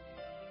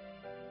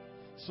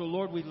 So,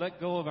 Lord, we let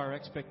go of our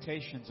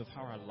expectations of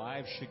how our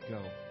lives should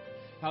go,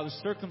 how the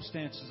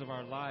circumstances of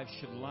our lives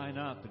should line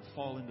up and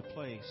fall into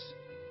place.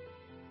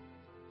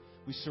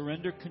 We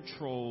surrender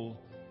control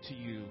to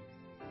you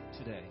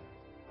today.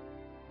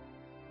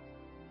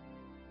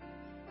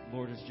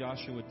 Lord, as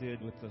Joshua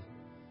did with the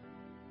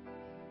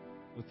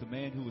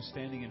man who was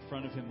standing in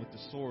front of him with the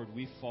sword,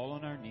 we fall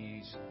on our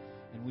knees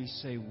and we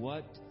say,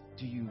 what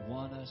do you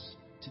want us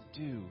to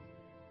do,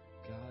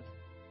 God?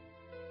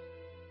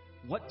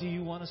 What do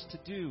you want us to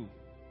do?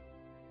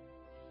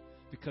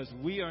 Because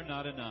we are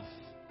not enough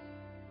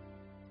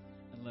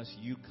unless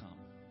you come.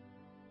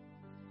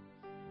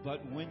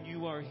 But when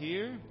you are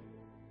here,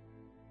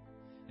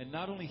 and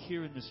not only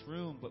here in this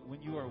room, but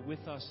when you are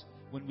with us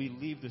when we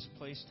leave this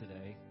place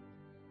today,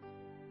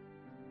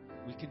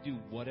 we can do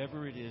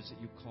whatever it is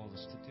that you called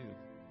us to do.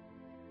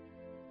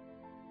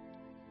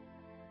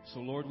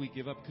 So, Lord, we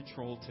give up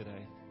control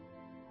today.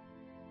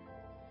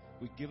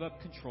 We give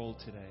up control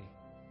today.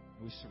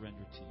 We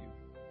surrender to you.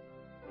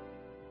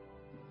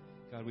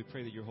 God, we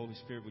pray that your Holy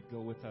Spirit would go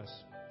with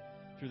us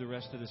through the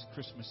rest of this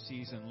Christmas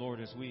season.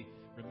 Lord, as we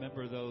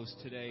remember those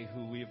today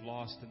who we have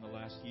lost in the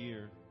last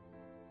year.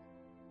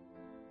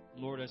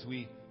 Lord, as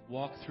we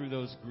walk through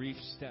those grief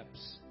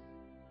steps,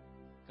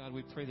 God,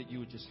 we pray that you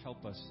would just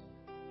help us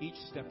each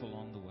step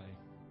along the way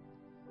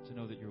to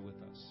know that you're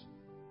with us.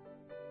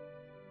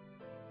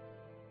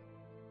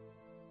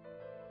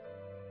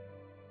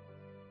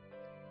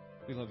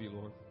 We love you,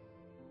 Lord.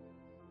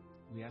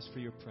 We ask for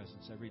your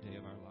presence every day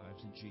of our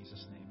lives in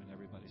Jesus' name. And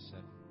everybody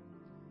said,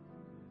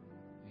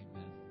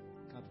 amen.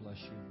 God bless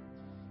you.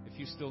 If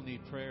you still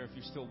need prayer, if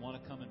you still want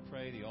to come and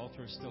pray, the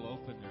altar is still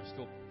open. There are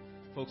still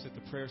folks at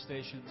the prayer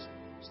stations,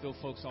 still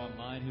folks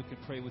online who can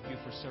pray with you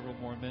for several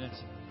more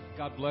minutes.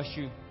 God bless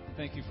you.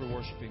 Thank you for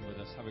worshiping with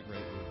us. Have a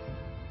great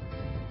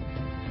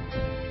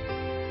week.